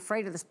not be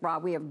afraid of this bra.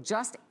 We have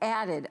just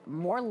added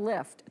more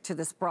lift to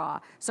this bra.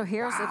 So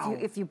here's,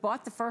 if you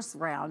bought the first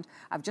round,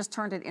 I've just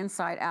turned it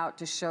inside out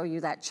to show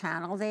you that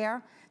channel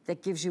there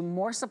that gives you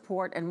more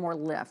support and more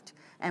lift.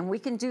 And we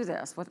can do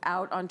this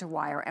without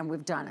underwire, and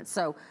we've done it.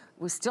 So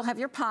we still have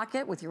your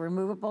pocket with your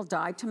removable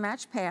dyed to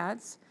match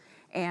pads.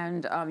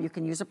 And you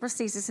can use a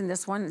prosthesis in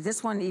this one.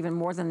 This one even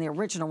more than the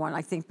original one,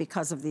 I think,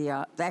 because of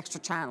the extra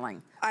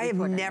channeling. I have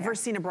never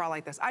seen a bra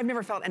like this. I've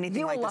never felt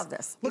anything like this. You will love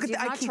this. Look if you've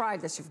not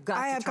tried this, you've got to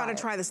try it. I have got to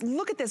try this.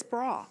 Look at this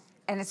bra.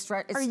 And it's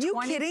Are you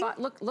kidding?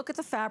 Look at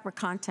the fabric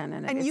content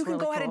in it. And you can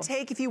go ahead and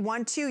take, if you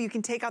want to, you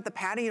can take out the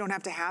padding. You don't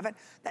have to have it.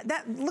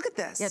 Look at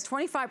this. Yeah,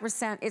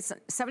 25%. It's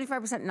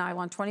 75%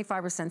 nylon, 25%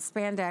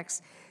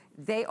 spandex.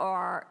 They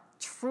are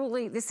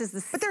truly, this is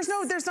the. But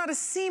there's not a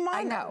seam on it.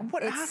 I know.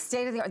 It's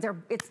state of the art.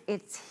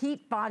 It's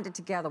heat bonded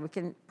together. We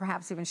can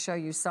perhaps even show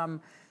you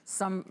some.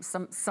 We'll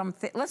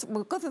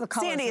go through the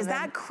colors. Sandy, is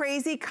that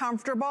crazy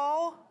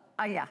comfortable?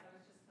 Yeah.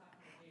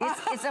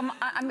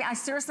 I mean,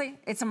 seriously,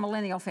 it's a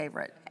millennial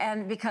favorite.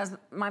 And because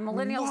my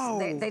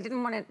millennials, they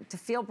didn't want it to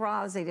feel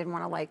bras. They didn't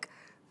want to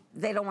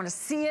they don't want to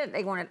see it.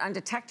 They want it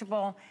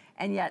undetectable.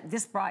 And yet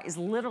this bra is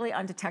literally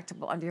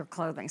undetectable under your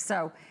clothing.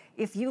 So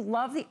if you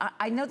love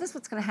I know this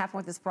what's going to happen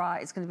with this bra.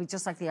 It's going to be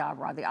just like the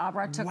Abra. The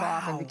Abra took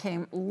off and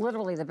became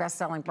literally the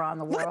best-selling bra in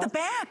the world. Look at the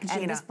back,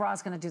 Gina. And this bra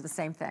is going to do the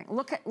same thing.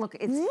 Look,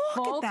 it's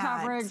full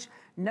coverage,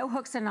 no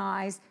hooks and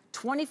eyes,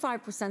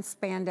 25%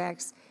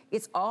 spandex.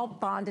 It's all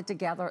bonded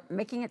together,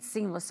 making it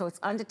seamless so it's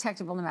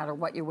undetectable no matter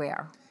what you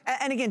wear.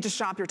 And again, just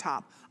shop your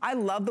top. I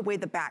love the way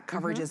the back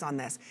coverage is on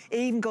this. It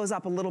even goes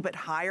up a little bit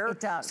higher. It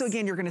does. So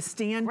again, you're going to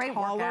stand taller. Great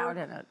workout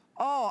in it.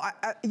 Oh,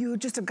 you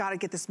just have got to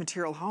get this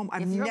material home.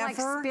 If you're like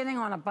spinning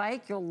on a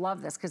bike, you'll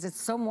love this because it's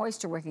so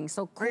moisture wicking,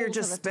 so cool to the touch. Or you're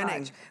just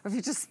spinning. Or if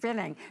you're just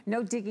spinning,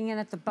 no digging in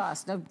at the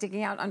bust, no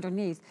digging out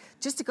underneath.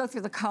 Just to go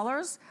through the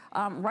colors,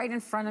 right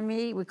in front of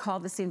me, we call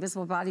this the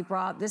invisible body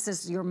bra. This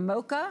is your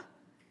mocha.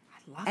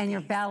 And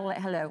your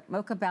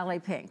mocha ballet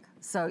pink.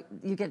 So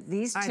you get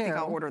these two. I think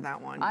I'll order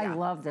that one. I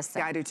love this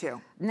thing. Yeah, I do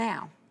too.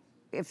 Now,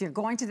 if you're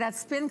going to that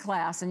spin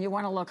class and you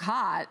want to look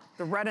hot,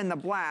 the red and the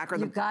black,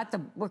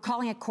 we're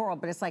calling it coral,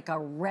 but it's like a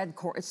red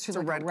coral. It's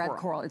truly like a red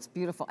coral. It's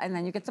beautiful. And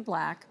then you get the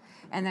black,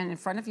 and then in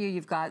front of you,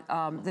 you've got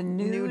the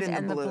nude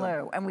and the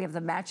blue. And we have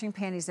the matching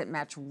panties that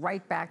match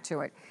right back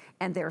to it.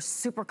 And they're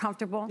super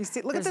comfortable. You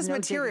see, look at this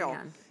material.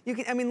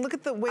 Look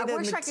at the way I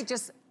wish I could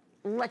just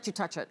let you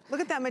touch it. Look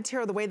at that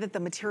material, the way that the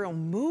material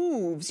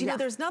moves. You know,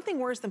 there's nothing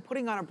worse than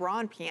putting on a bra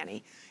and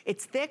panty.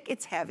 It's thick,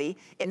 it's heavy,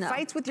 it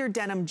fights with your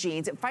denim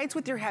jeans, it fights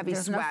with your heavy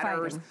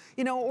sweaters.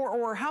 You know,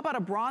 or how about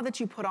a bra that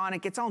you put on,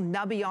 it gets all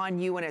nubby on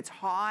you and it's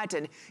hot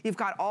and you've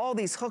got all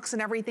these hooks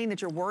and everything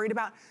that you're worried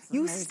about.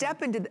 You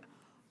step into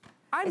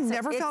I've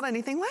never felt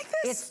anything like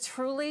this. It's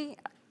truly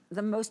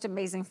the most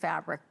amazing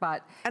fabric,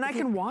 but. And I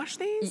can wash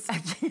these?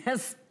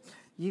 Yes.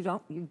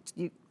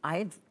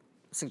 I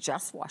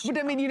suggest washing. But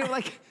I mean, you know,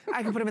 like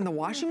I can put them in the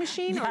washing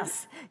machine.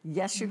 Yes,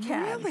 yes, you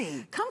can.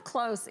 Really? Come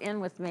close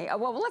in with me.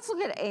 Well, let's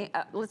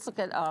look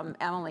at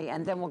Emily,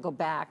 and then we'll go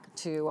back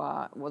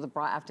to the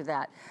bra after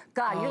that.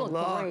 God, you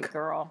look great,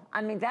 girl.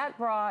 I mean, that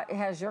bra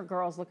has your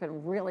girls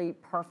looking really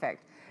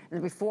perfect.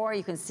 And before,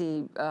 you can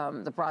see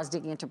the bra's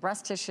digging into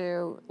breast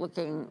tissue,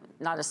 looking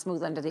not as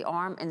smooth under the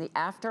arm. And the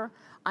after,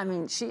 I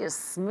mean, she is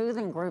smooth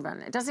and grooving.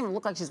 It doesn't even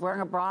look like she's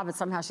wearing a bra, but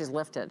somehow she's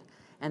lifted.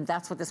 And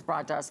that's what this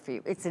bra does for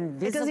you. It's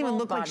invisible. It doesn't even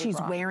look like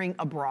she's wearing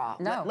a bra.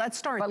 No. Let's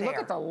start there. But look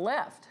at the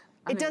lift.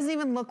 It doesn't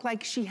even look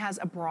like she has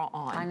a bra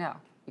on. I know.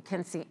 You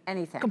can't see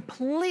anything.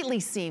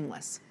 Completely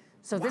seamless.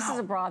 So this is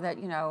a bra that,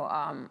 you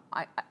know,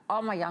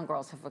 all my young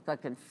girls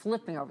have been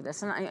flipping over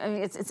this. And I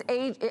mean,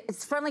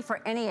 it's friendly for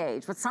any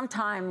age, but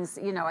sometimes,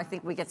 you know, I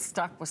think we get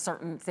stuck with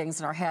certain things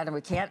in our head and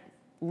we can't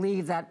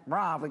leave that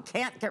bra. We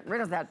can't get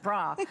rid of that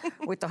bra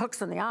with the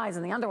hooks in the eyes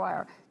and the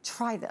underwire.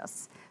 Try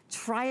this.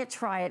 Try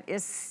it.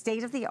 It's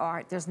state of the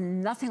art. There's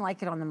nothing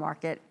like it on the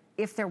market.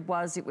 If there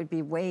was, it would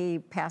be way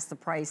past the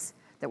price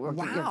that you're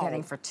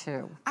getting for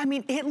two. I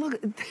mean,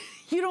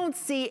 you don't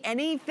see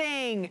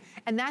anything.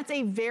 And that's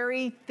a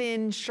very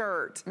thin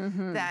shirt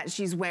that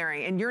she's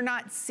wearing. And you're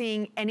not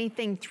seeing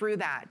anything through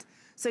that.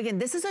 So again,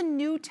 this is a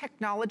new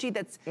technology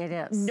that's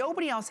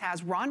nobody else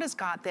has. Rhonda's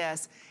got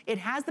this. It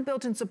has the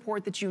built-in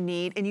support that you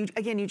need, and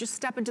you just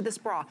step into this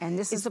bra. And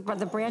this is the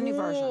brand new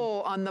version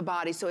on the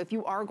body. So if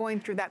you are going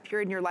through that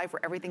period in your life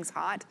where everything's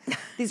hot,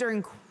 these are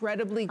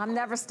incredibly. I'm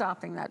never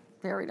stopping that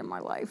period in my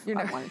life.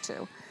 I wanted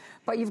to.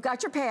 But you've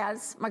got your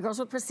pads. My girls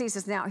with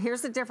prosthesis. Now,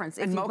 here's the difference.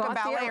 And Mocha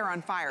Ballet are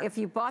on fire. If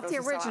you bought the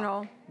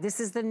original, this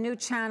is the new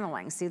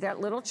channeling. See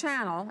that little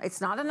channel? It's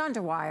not an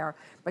underwire,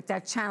 but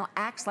that channel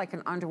acts like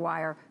an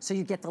underwire, so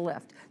you get the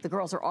lift. The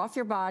girls are off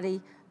your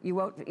body. You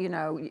won't,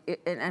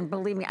 and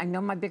believe me, I know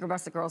my bigger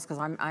breasted girls because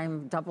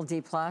I'm double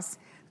D+.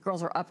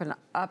 Girls are up and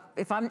up.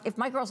 If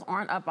my girls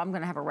aren't up, I'm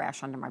gonna have a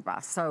rash under my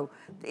bust. So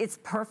it's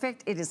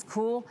perfect. It is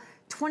cool.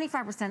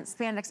 25%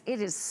 spandex.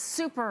 It is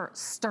super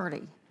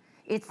sturdy.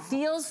 It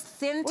feels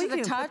thin to the touch.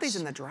 You can put these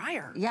in the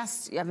dryer.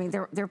 Yes, I mean,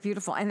 they're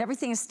beautiful. And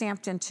everything is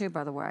stamped in too,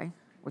 by the way,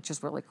 which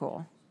is really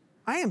cool.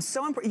 I am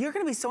so impressed. You're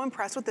gonna be so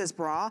impressed with this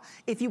bra.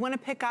 If you wanna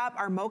pick up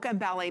our Mocha and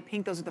Ballet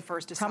Pink, those are the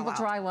first to sell out. Tumble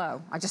dry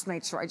low. I just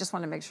made sure, I just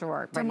wanna make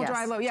sure. Tumble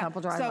dry low, yeah.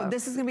 Tumble dry low. So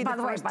this is gonna be the first.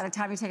 By the way, by the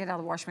time you take it out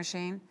of the wash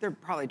machine, they're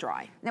probably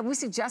dry. Now we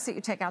suggest that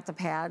you take out the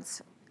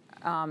pads.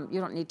 You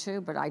don't need to,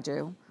 but I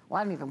do.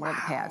 Well, I don't even wear the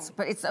pads,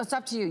 but it's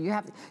up to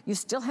you. You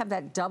still have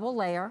that double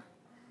layer.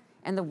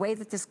 And the way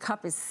that this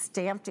cup is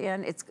stamped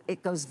in,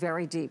 it goes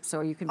very deep.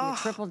 So you can be a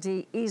triple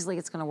D, easily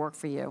it's gonna work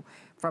for you.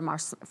 From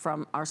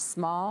our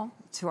small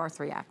to our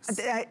 3X.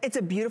 It's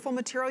a beautiful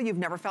material. You've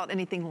never felt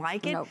anything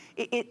like it. Nope.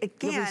 It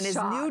again, is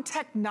new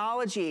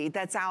technology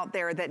that's out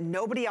there that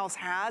nobody else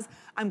has.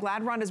 I'm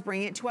glad Rhonda's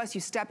bringing it to us.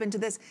 You step into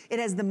this. It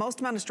has the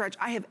most amount of stretch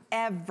I have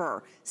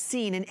ever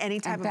seen in any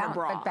type of a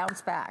bra. But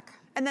bounce back.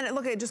 And then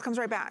look, it just comes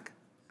right back.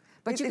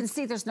 But you can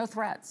see there's no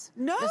threads.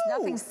 No. There's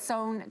nothing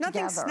sewn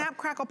together. Nothing snap,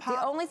 crackle, pop.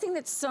 The only thing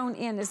that's sewn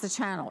in is the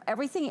channel.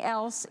 Everything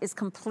else is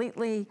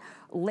completely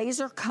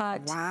laser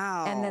cut.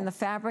 Wow. And then the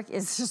fabric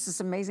is just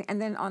this amazing.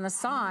 And then on the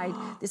side,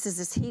 this is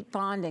this heat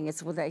bonding.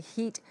 It's with a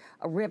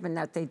ribbon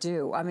that they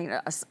do. I mean,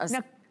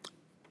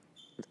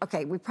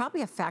 okay, we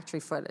probably have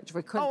factory footage.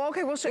 We could. Oh,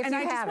 okay, we'll show. And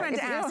I just wanted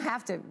to ask. You don't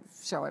have to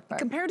show it, but.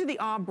 Compared to the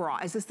bra,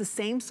 is this the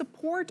same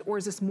support or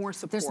is this more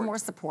support? There's more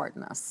support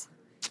in this.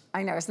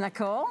 I know, isn't that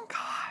cool?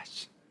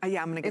 Gosh.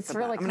 Yeah, I'm gonna get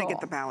really I'm gonna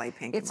get the Ballet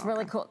Pink. It's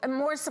really cool. And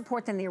more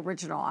support than the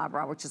original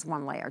bra, which is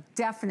one layer.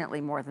 Definitely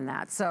more than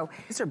that. So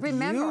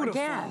remember,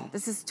 beautiful. Again,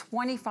 this is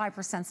 25%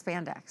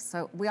 spandex.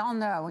 So we all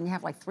know when you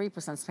have like 3%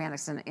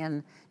 spandex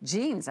in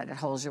jeans that it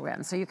holds you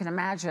in. So you can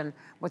imagine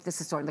what this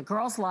is doing. The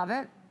girls love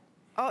it.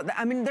 Oh,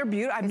 I mean, they're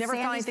beautiful. I've never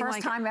felt anything like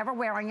it. Sandy's first time ever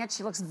wearing it.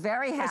 She looks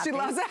very happy. She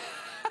loves it.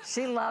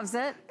 She loves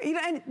it.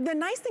 And the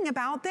nice thing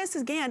about this,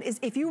 again, is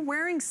if you're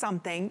wearing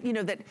something,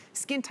 that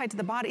skin tight to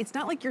the body, it's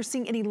not like you're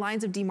seeing any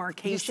lines of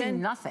demarcation. You see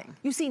nothing.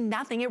 You see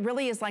nothing. It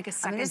really is like a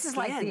second this is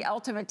like the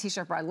ultimate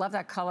t-shirt bra. I love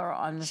that color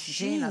on this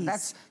Gina.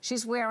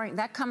 She's wearing,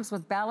 that comes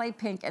with Ballet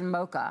Pink and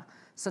Mocha.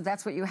 So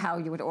that's how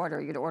you would order.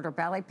 You'd order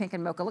Ballet Pink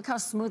and Mocha. Look how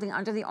smoothing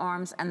under the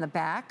arms and the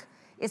back.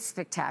 It's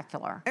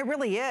spectacular. It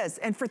really is.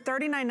 And for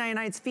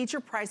 $39.99, it's feature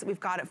price that we've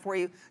got it for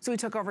you. So we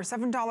took over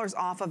 $7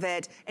 off of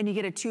it, and you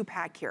get a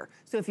 2-pack here.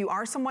 So if you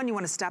are someone, you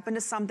want to step into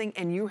something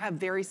and you have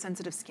very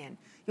sensitive skin,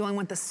 you only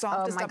want the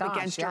softest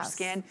against your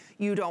skin.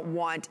 You don't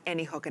want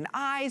any hook and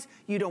eyes.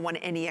 You don't want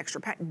any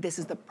extra pack. This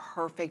is the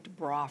perfect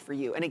bra for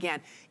you. And again,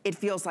 it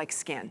feels like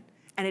skin.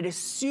 And it is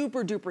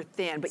super duper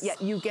thin, but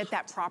yet you get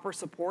that proper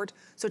support.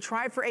 So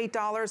try it for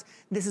 $8.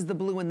 This is the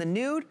blue and the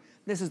nude.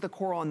 This is the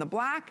coral and the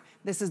black.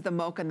 This is the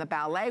Mocha and the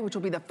Ballet, which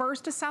will be the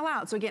first to sell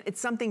out. So again, it's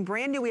something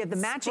brand new. We have the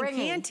matching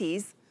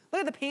panties.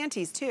 Look at the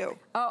panties too.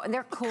 Oh, and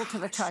they're cool to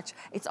the touch.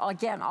 It's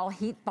all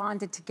heat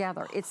bonded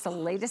together. It's the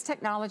latest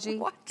technology.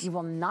 What? You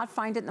will not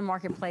find it in the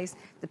marketplace.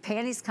 The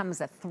panties come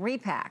as a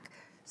 3-pack.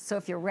 So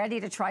if you're ready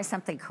to try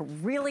something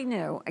really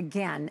new,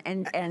 again,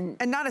 and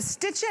not a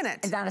stitch in it.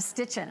 And not a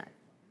stitch in it.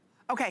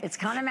 Okay. It's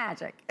kind of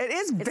magic. It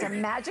is. It's a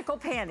magical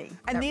panty.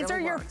 And these are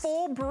your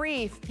full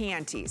brief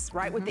panties,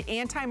 right? With the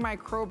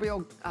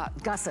antimicrobial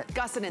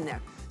gusset in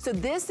there. So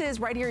this is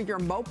right here, your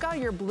Mocha,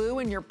 your blue,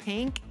 and your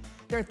pink.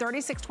 They're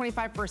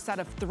 $36.25 for a set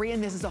of 3,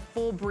 and this is a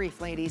full brief,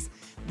 ladies.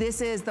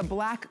 This is the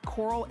black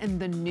coral and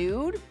the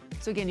nude.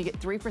 So again, you get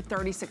 3 for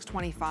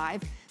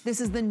 $36.25. This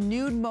is the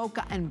nude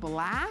Mocha and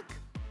black.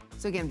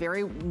 So again,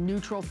 very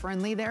neutral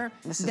friendly there.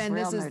 This is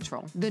real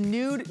neutral. The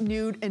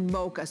nude, and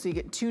Mocha. So you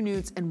get 2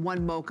 nudes and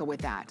 1 Mocha with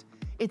that.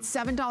 It's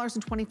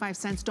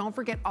 $7.25. Don't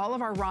forget, all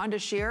of our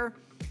Rhonda Shear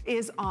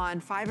is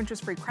on 5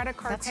 interest-free credit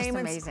card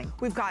payments. Just amazing.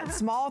 We've got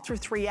small through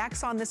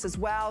 3X on this as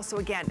well. So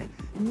again,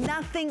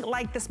 nothing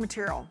like this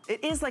material.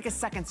 It is like a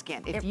second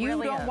skin. If you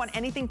really don't want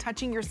anything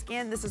touching your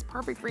skin, this is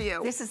perfect for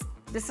you.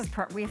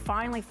 We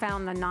finally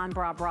found the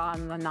non-bra bra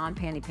and the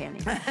non-panty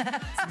panty.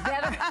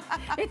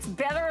 It's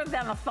better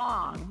than a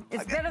thong.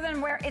 It's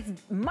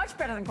much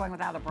better than going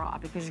without a bra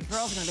because your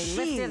girl's gonna be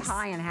lifted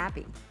high and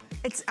happy.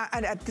 It's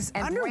this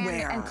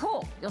underwear. And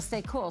cool. You'll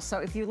stay cool. So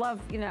if you love,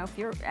 if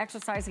you're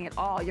exercising at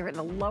all, you're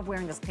gonna love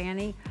wearing this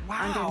panty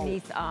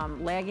underneath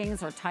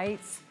leggings or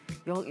tights.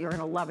 You're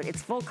gonna love it.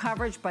 It's full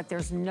coverage, but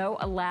there's no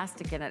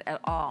elastic in it at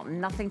all.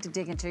 Nothing to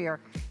dig into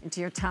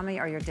your tummy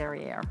or your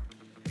derriere.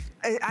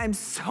 I'm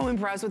so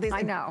impressed with these.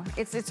 I know,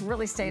 it's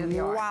really state of the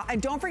art. Wow,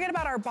 and don't forget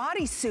about our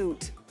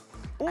bodysuit.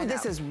 Oh,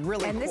 this is really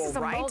cool, and this is a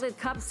right? molded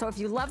cup, so if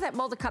you love that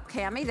molded cup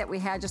cami that we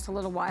had just a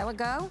little while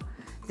ago,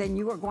 then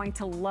you are going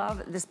to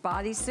love this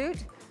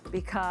bodysuit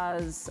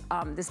because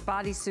this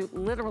bodysuit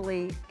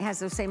literally has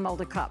those same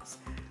molded cups.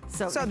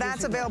 So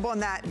that's available in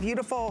that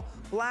beautiful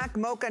black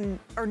mocha,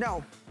 or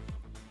no.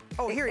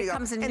 Oh, here you go.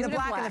 Comes in the nude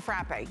black and the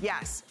frappe,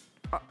 yes.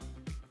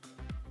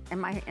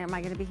 Am I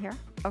gonna be here?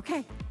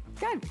 Okay,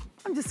 good.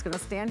 I'm just gonna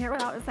stand here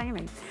without saying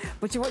anything.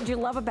 But what you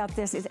love about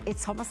this is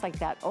it's almost like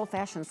that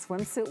old-fashioned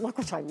swimsuit look,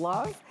 which I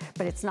love,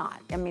 but it's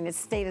not. I mean, it's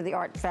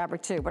state-of-the-art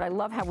fabric too, but I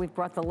love how we've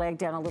brought the leg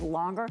down a little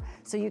longer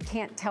so you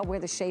can't tell where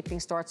the shaping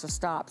starts or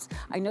stops.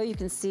 I know you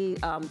can see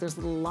there's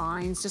little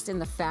lines just in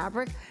the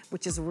fabric,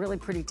 which is really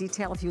pretty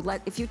detailed.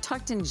 If you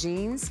tucked in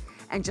jeans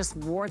and just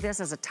wore this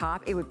as a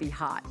top, it would be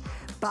hot.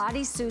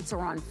 Bodysuits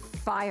are on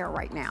fire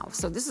right now.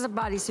 So this is a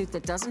bodysuit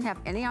that doesn't have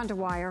any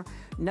underwire,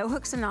 no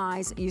hooks and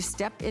eyes. You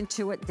step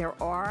into it. There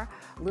are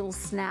little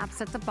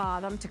snaps at the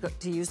bottom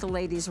to use the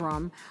ladies'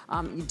 room.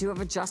 You do have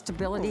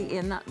adjustability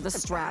in the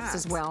straps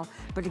as well.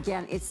 But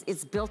again,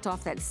 it's built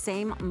off that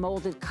same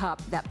molded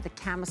cup that the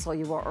camisole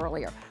you wore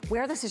earlier.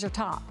 Wear this as your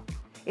top.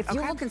 If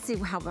you look and see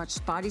how much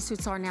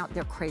bodysuits are now,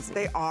 they're crazy.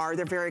 They are,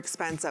 they're very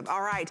expensive.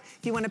 All right, if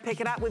you want to pick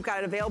it up, we've got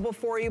it available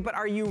for you, but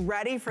are you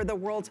ready for the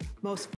world's most